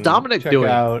go. What's and Dominic check doing?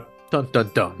 Out. Dun dun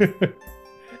dun.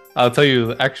 I'll tell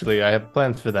you. Actually, I have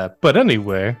plans for that. But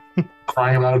anyway,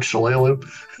 Crying about Shalalu.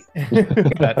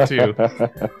 that too.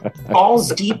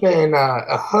 Balls deep in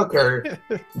a hooker,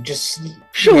 just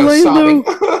Shalalu. sobbing.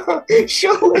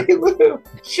 Shalalu.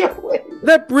 Shalalu.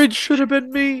 That bridge should have been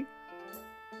me.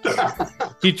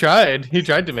 He tried. He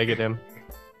tried to make it him.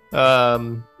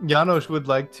 Janosch would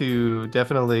like to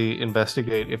definitely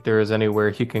investigate if there is anywhere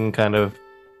he can kind of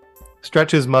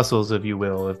stretch his muscles, if you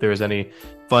will. If there's any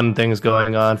fun things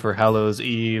going on for Hallows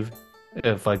Eve,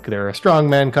 if like there are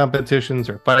strongman competitions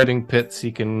or fighting pits,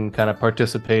 he can kind of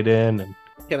participate in. And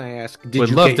Can I ask, did Would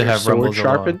you love get to your have sword Rumbles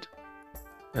sharpened?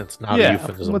 That's not a yeah,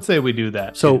 euphemism. let's say we do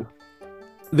that. So too.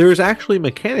 there's actually a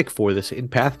mechanic for this in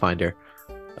Pathfinder.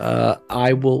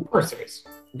 I will. Of course there is.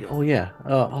 Oh yeah.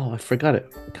 I forgot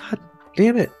it. God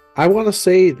damn it! I want to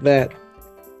say that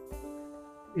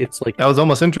it's like that was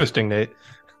almost interesting, Nate.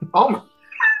 Oh my.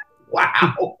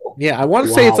 Wow. yeah. I want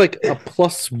to say it's Wow. like a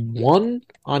 +1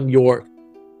 on your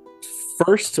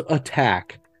first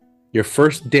attack, your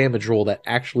first damage roll that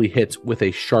actually hits with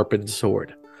a sharpened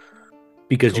sword,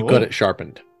 because you got Cool. it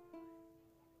sharpened.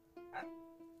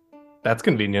 That's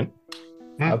convenient.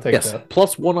 I'll take Yes, that.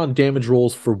 +1 on damage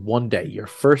rolls for 1 day. Your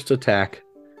first attack.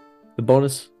 The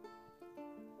bonus.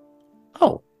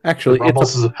 Oh, Actually,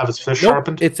 Rumbles have his fist nope,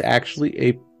 sharpened. it's actually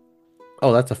a.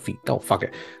 Oh, that's a feat. Oh, fuck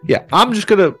it. Yeah, I'm just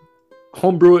gonna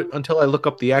homebrew it until I look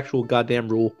up the actual goddamn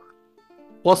rule.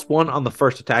 +1 on the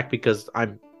first attack because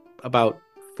I'm about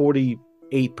 48%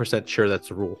 sure that's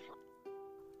the rule.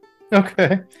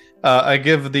 Okay. I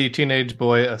give the teenage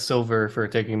boy a silver for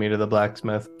taking me to the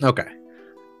blacksmith. Okay.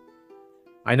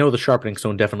 I know the sharpening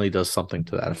stone definitely does something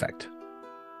to that effect.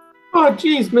 Oh,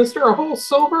 geez, mister, a whole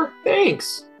silver?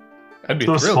 Thanks. I'd be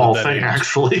It's a thrilled small at that thing, age.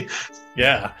 actually.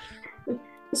 Yeah. It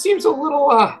seems a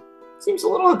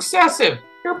little excessive.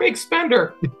 You're a big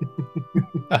spender.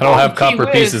 I don't have gee copper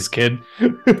whiz. pieces, kid.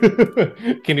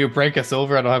 Can you break a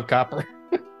silver? I don't have copper.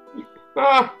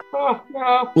 No.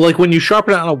 Like when you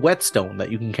sharpen it on a whetstone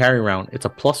that you can carry around, it's a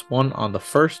 +1 on the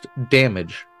first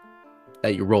damage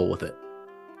that you roll with it.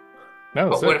 No,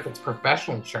 But sick. what if it's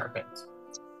professionally sharpened?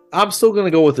 I'm still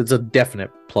gonna go with it's a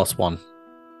definite +1.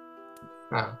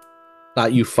 Oh.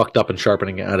 Not you fucked up and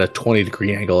sharpening it at a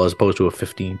 20-degree angle as opposed to a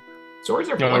 15. Swords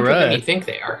are All blunter than right. you think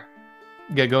they are.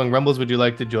 Get going, Rumbles. Would you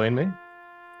like to join me?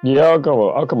 Yeah, I'll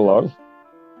come along.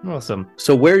 Awesome.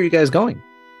 So where are you guys going?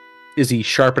 Is he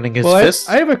sharpening his Well, fists?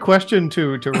 I have a question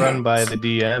to run by the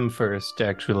DM first,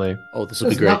 actually. Oh, this will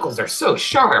be Those great. knuckles are so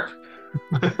sharp.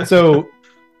 So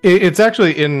it's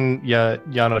actually in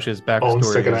Janosch's backstory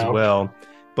sticking as out. well.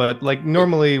 But like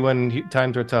normally when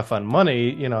times are tough on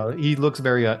money, he looks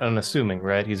very unassuming,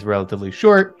 right? He's relatively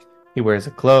short. He wears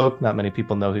a cloak. Not many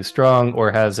people know he's strong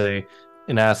or has an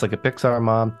ass like a Pixar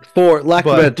mom. For lack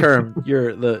of a But- better term,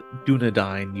 you're the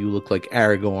Dunedain. You look like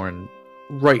Aragorn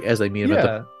right as I meet him at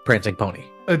the Prancing Pony.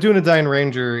 A Dunedain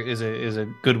Ranger is a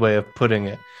good way of putting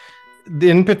it.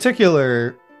 In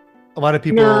particular, a lot of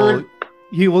people Nerd.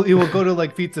 he will go to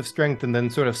like feats of strength and then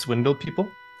sort of swindle people.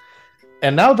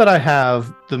 And now that I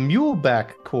have the mule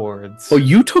back cords, Oh,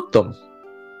 you took them.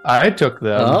 I took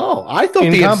them. Oh, I thought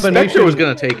in the inspector combination- was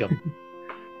going to take them.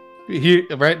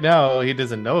 Right now he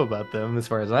doesn't know about them as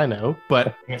far as I know,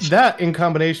 but that in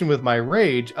combination with my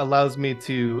rage allows me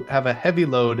to have a heavy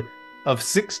load of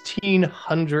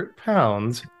 1,600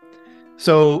 pounds.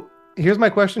 So here's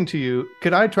my question to you.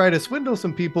 Could I try to swindle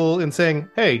some people in saying,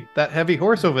 hey, that heavy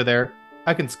horse over there,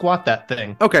 I can squat that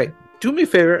thing? Okay, do me a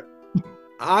favor.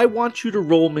 I want you to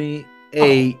roll me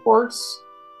a... horse.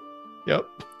 Yep.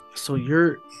 So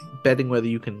you're betting whether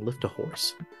you can lift a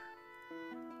horse.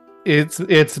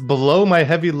 It's below my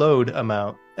heavy load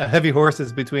amount. A heavy horse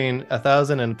is between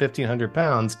 1,000 and 1,500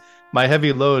 pounds. My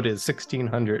heavy load is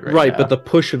 1,600 Right, now. but the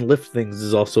push and lift things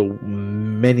is also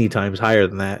many times higher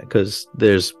than that because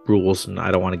there's rules and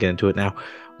I don't want to get into it now.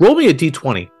 Roll me a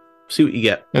d20. See what you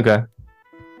get. Okay.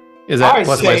 Is that I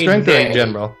plus my say strength or in nay.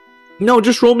 general? No,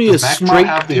 just roll me a Does Magma straight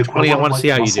have the d20. I equivalent want to of, see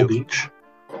how you Muscle do. Beach?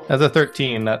 That's a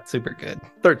 13. Not super good.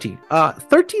 13.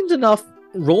 13's enough.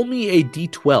 Roll me a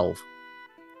d12.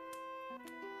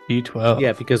 D12.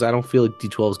 Yeah, because I don't feel like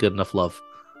d12 is good enough love.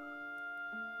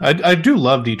 I do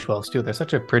love D12s too. They're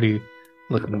such a pretty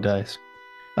looking dice.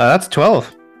 That's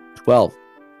 12. 12.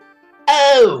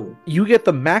 Oh! You get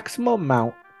the maximum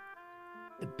amount.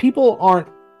 People aren't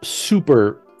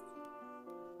super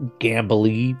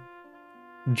gambly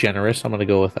generous. I'm going to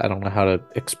go with, I don't know how to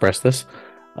express this.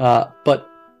 But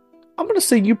I'm going to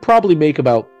say you probably make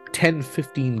about 10,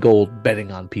 15 gold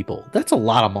betting on people. That's a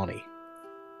lot of money.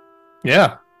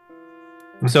 Yeah.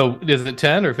 So is it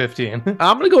 10 or 15?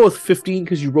 I'm going to go with 15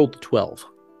 because you rolled the 12.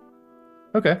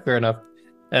 Okay, fair enough.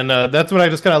 And that's when I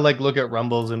just kind of like look at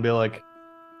Rumbles and be like,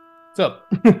 what's up?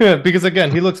 Because again,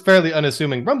 he looks fairly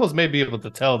unassuming. Rumbles may be able to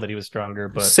tell that he was stronger,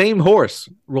 but Same horse.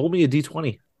 Roll me a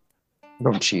d20.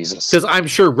 Oh, Jesus. Because I'm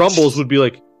sure Rumbles would be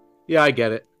like, yeah, I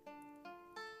get it.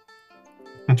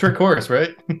 trick horse,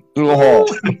 right? Oh.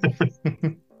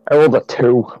 I rolled a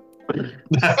 2.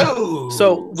 Oh!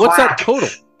 So what's that Crack. total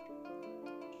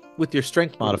with your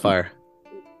strength modifier?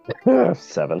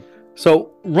 7.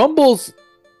 So Rumbles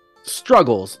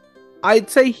struggles. I'd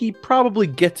say he probably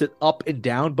gets it up and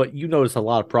down, but you notice a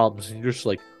lot of problems, and you're just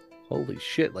like, holy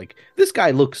shit, like, this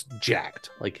guy looks jacked.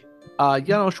 Like,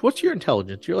 Janosch, what's your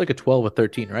intelligence? You're like a 12 or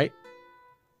 13, right?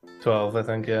 12, I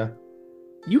think, yeah.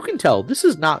 You can tell this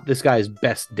is not this guy's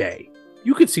best day.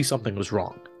 You could see something was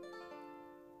wrong.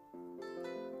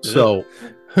 So,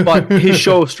 but his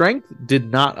show of strength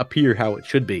did not appear how it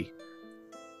should be.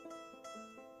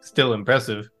 Still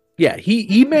impressive. Yeah,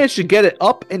 he managed to get it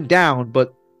up and down,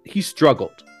 but he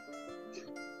struggled.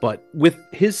 But with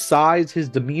his size, his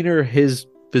demeanor, his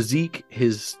physique,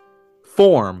 his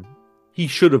form, he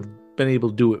should have been able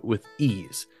to do it with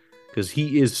ease because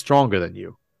he is stronger than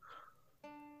you.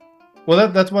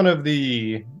 Well, that's one of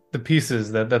the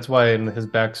pieces that's why in his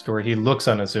backstory he looks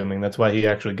unassuming. That's why he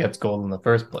actually gets gold in the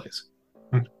first place.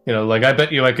 You know, like, I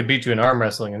bet you I could beat you in arm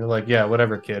wrestling. And they're like, yeah,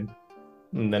 whatever, kid.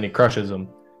 And then he crushes him.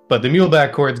 But the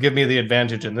muleback cords give me the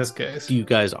advantage in this case. Do you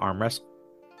guys arm wrestle?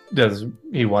 Does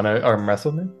he want to arm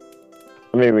wrestle me?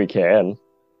 I mean, we can.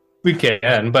 We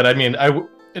can, but I mean,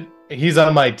 he's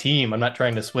on my team. I'm not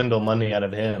trying to swindle money out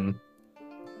of him.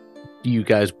 Do you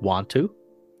guys want to?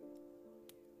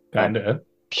 Kinda.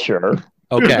 Sure.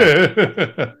 Okay.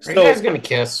 Are you guys gonna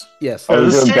kiss? Yes. Are we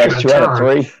this doing game best is 2 out of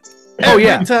turned. 3? Oh,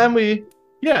 yeah. Every time we,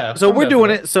 yeah. So I'm we're up doing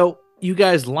for it. So you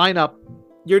guys line up.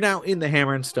 You're now in the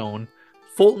Hammer and Stone.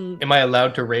 Fulton. Am I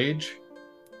allowed to rage?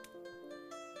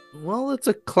 Well, it's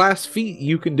a class feat.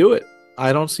 You can do it.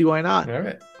 I don't see why not. All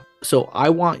right. So I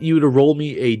want you to roll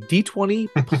me a d20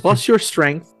 plus your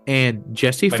strength, and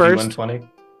Jesse My first, D120.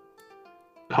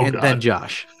 Oh, and God. then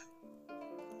Josh.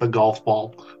 The golf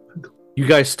ball. You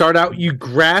guys start out. You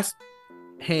grasp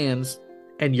hands,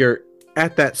 and you're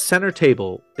at that center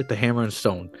table at the Hammer and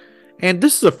Stone. And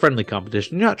this is a friendly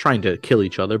competition. You're not trying to kill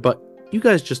each other, but you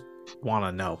guys just want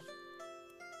to know.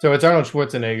 So it's Arnold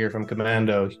Schwarzenegger from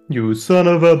Commando. You son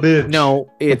of a bitch. No,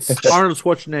 it's Arnold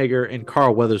Schwarzenegger and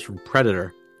Carl Weathers from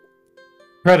Predator.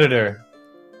 Predator.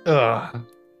 Ugh.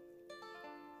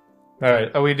 All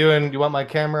right. Are we doing? Do you want my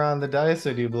camera on the dice,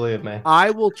 or do you believe me? I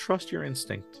will trust your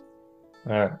instinct.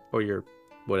 All right. Or your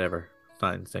whatever. It's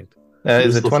not instinct. That is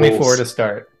Use a the 24 fools. to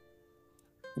start.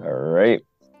 All right.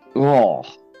 Oh,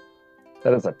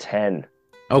 that is a 10.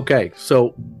 Okay,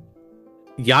 so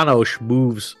Janosch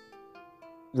moves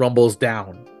Rumbles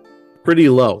down pretty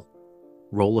low.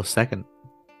 Roll a second.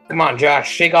 Come on,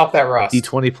 Josh, shake off that rust.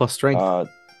 D20 plus strength.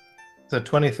 It's a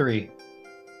 23.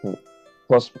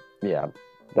 Plus, yeah,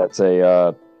 that's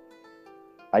a.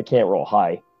 I can't roll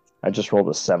high. I just rolled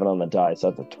a 7 on the die,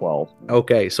 so that's a 12.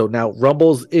 Okay, so now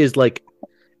Rumbles is like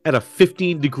at a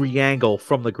 15-degree angle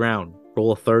from the ground.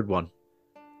 Roll a third one.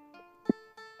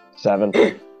 7.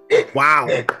 Wow.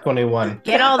 21.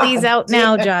 Get all these out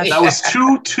now, Josh. That was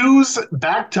 2 twos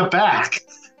back to back.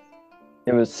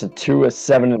 It was a 2, a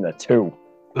 7, and a 2.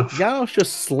 Janosch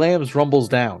just slams Rumbles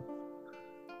down.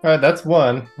 All right, that's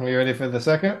one. Are you ready for the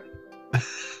second?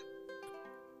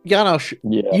 Janosch,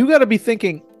 Yeah. you got to be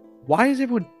thinking, why is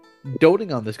everyone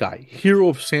doting on this guy? Hero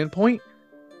of Sandpoint?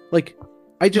 Like,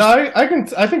 I just... No,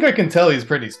 I think I can tell he's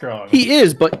pretty strong. He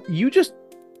is, but you just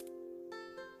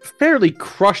fairly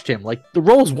crushed him. Like, the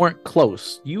rolls weren't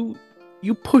close. You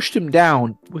pushed him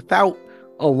down without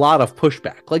a lot of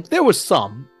pushback. Like, there was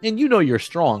some, and you know you're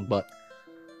strong, but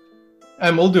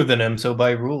I'm older than him, so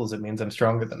by rules it means I'm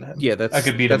stronger than him. yeah, I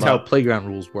could beat that's him how up. playground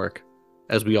rules work,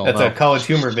 as we all That's know. a College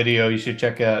Humor video you should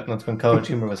check out. That's when College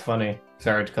Humor was funny.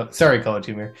 Sorry, College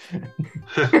Humor.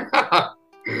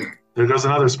 There goes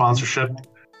another sponsorship.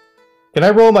 Can I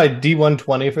roll my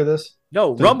D120 for this?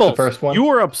 No, The Rumble, first one? you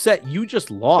were upset. You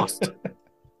just lost.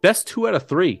 Best 2 out of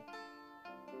 3.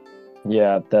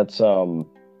 Yeah, that's 14.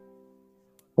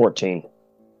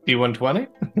 D120?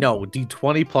 No,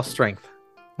 D20 plus strength.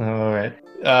 All right.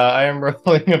 I am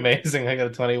rolling amazing. I got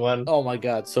a 21. Oh my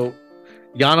god. So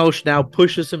Janosch now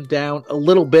pushes him down a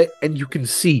little bit, and you can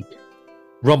see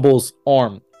Rumble's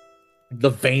arm. The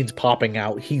veins popping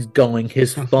out. He's going.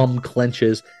 His thumb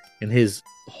clenches, and his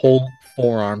whole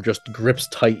forearm just grips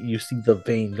tight. You see the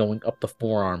vein going up the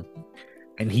forearm,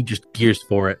 and he just gears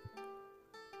for it.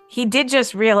 He did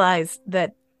just realize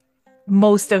that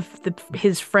most of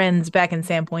his friends back in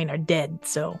Sandpoint are dead,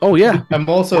 so Oh yeah. I'm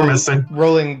also We're missing.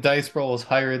 rolling dice rolls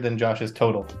higher than Josh's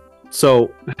total.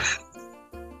 So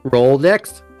roll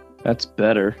next. That's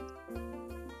better.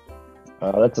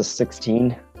 That's a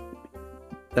 16.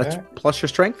 That's Alright. plus your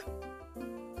strength.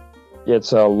 Yeah,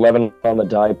 it's 11 on the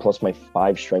die plus my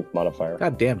 5 strength modifier.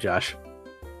 God damn, Josh.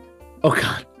 Oh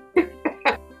god.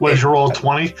 What is your roll?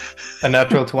 20? A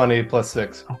natural 20 plus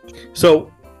 6.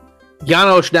 So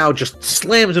Janosch now just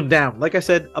slams him down. Like I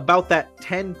said, about that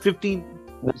 10, 15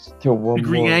 Let's do one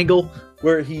degree more. angle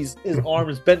where his arm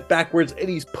is bent backwards and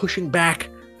he's pushing back.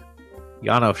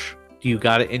 Janosch, do you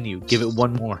got it in you? Give it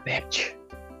one more. Bitch.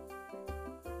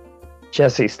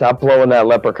 Jesse, stop blowing that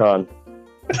leprechaun.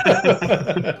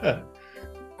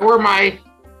 Where my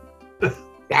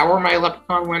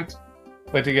leprechaun went.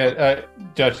 What you get?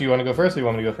 Josh, do you want to go first, or you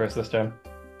want me to go first this time?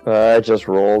 I just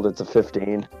rolled. It's a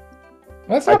 15.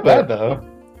 That's not bad, though.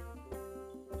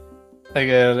 I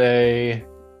get a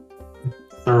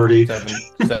 30.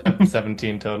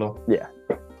 17 total.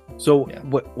 So Yeah.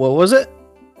 what was it?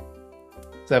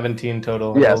 17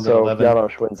 total. Yeah, rolled an so 11.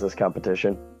 Janosch wins this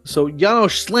competition. So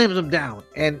Janosch slams him down,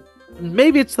 and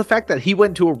maybe it's the fact that he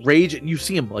went into a rage, and you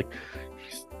see him like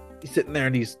he's sitting there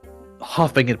and he's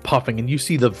huffing and puffing, and you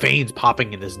see the veins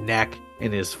popping in his neck,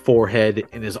 in his forehead,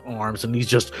 in his arms, and he's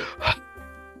just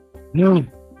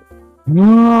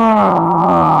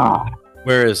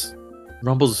Whereas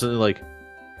Rumble's sitting like,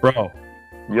 bro,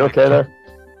 You okay there?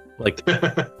 like,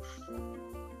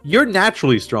 you're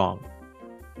naturally strong.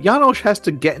 Janosch has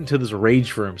to get into this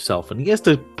rage for himself, and he has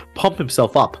to pump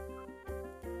himself up.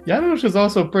 Janosch is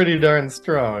also pretty darn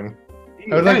strong.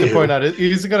 I would like to point out,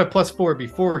 he's got a +4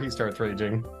 before he starts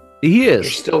raging. He You're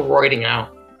is. still roiding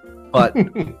out. But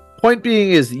point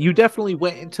being is, you definitely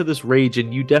went into this rage,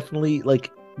 and you definitely,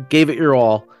 like, gave it your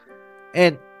all.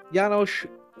 And Janosch,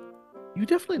 you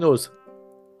definitely knows,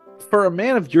 for a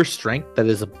man of your strength that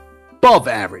is above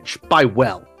average by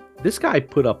well, this guy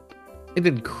put up an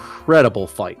incredible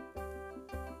fight.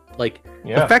 Like,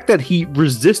 the fact that he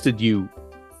resisted you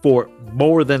for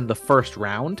more than the first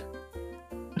round.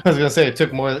 I was gonna say it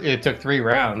took 3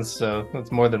 rounds, so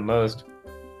that's more than most.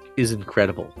 Is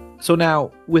incredible. So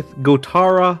now, with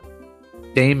Gotara,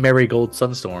 Dame Marigold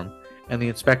Sunstorm, and the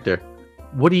Inspector,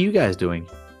 what are you guys doing?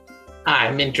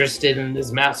 I'm interested in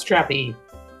this mousetrappy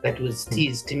that was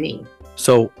teased to me.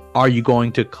 So, are you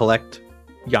going to collect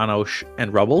Janosch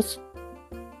and Rubbles?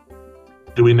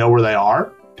 Do we know where they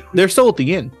are? They're still at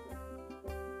the inn.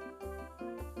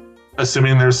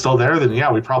 Assuming they're still there, then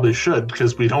yeah, we probably should,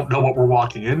 because we don't know what we're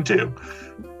walking into.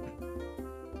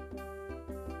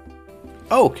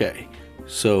 Okay,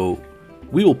 so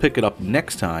we will pick it up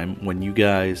next time when you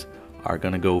guys are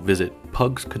going to go visit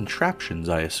Pug's Contraptions,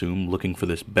 I assume, looking for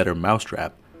this better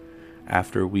mousetrap,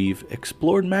 after we've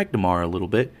explored Magnemar a little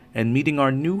bit and meeting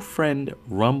our new friend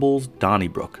Rumbles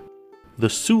Donnybrook, the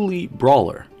Suli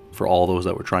Brawler, for all those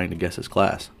that were trying to guess his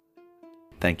class.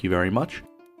 Thank you very much,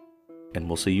 and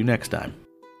we'll see you next time.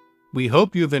 We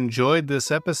hope you've enjoyed this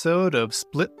episode of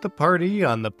Split the Party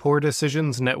on the Poor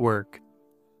Decisions Network.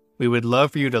 We would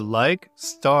love for you to like,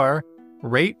 star,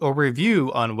 rate, or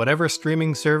review on whatever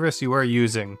streaming service you are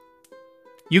using.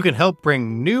 You can help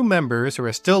bring new members who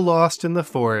are still lost in the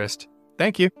forest.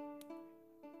 Thank you.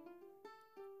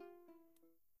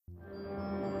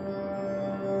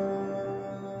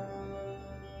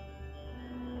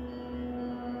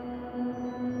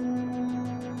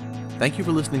 Thank you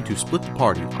for listening to Split the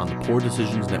Party on the Poor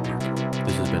Decisions Network.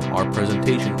 This has been our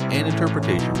presentation and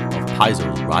interpretation of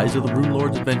Paizo's Rise of the Rune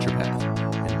Lord's Adventure Path,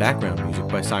 and background music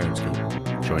by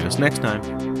Sirenscape. Join us next time.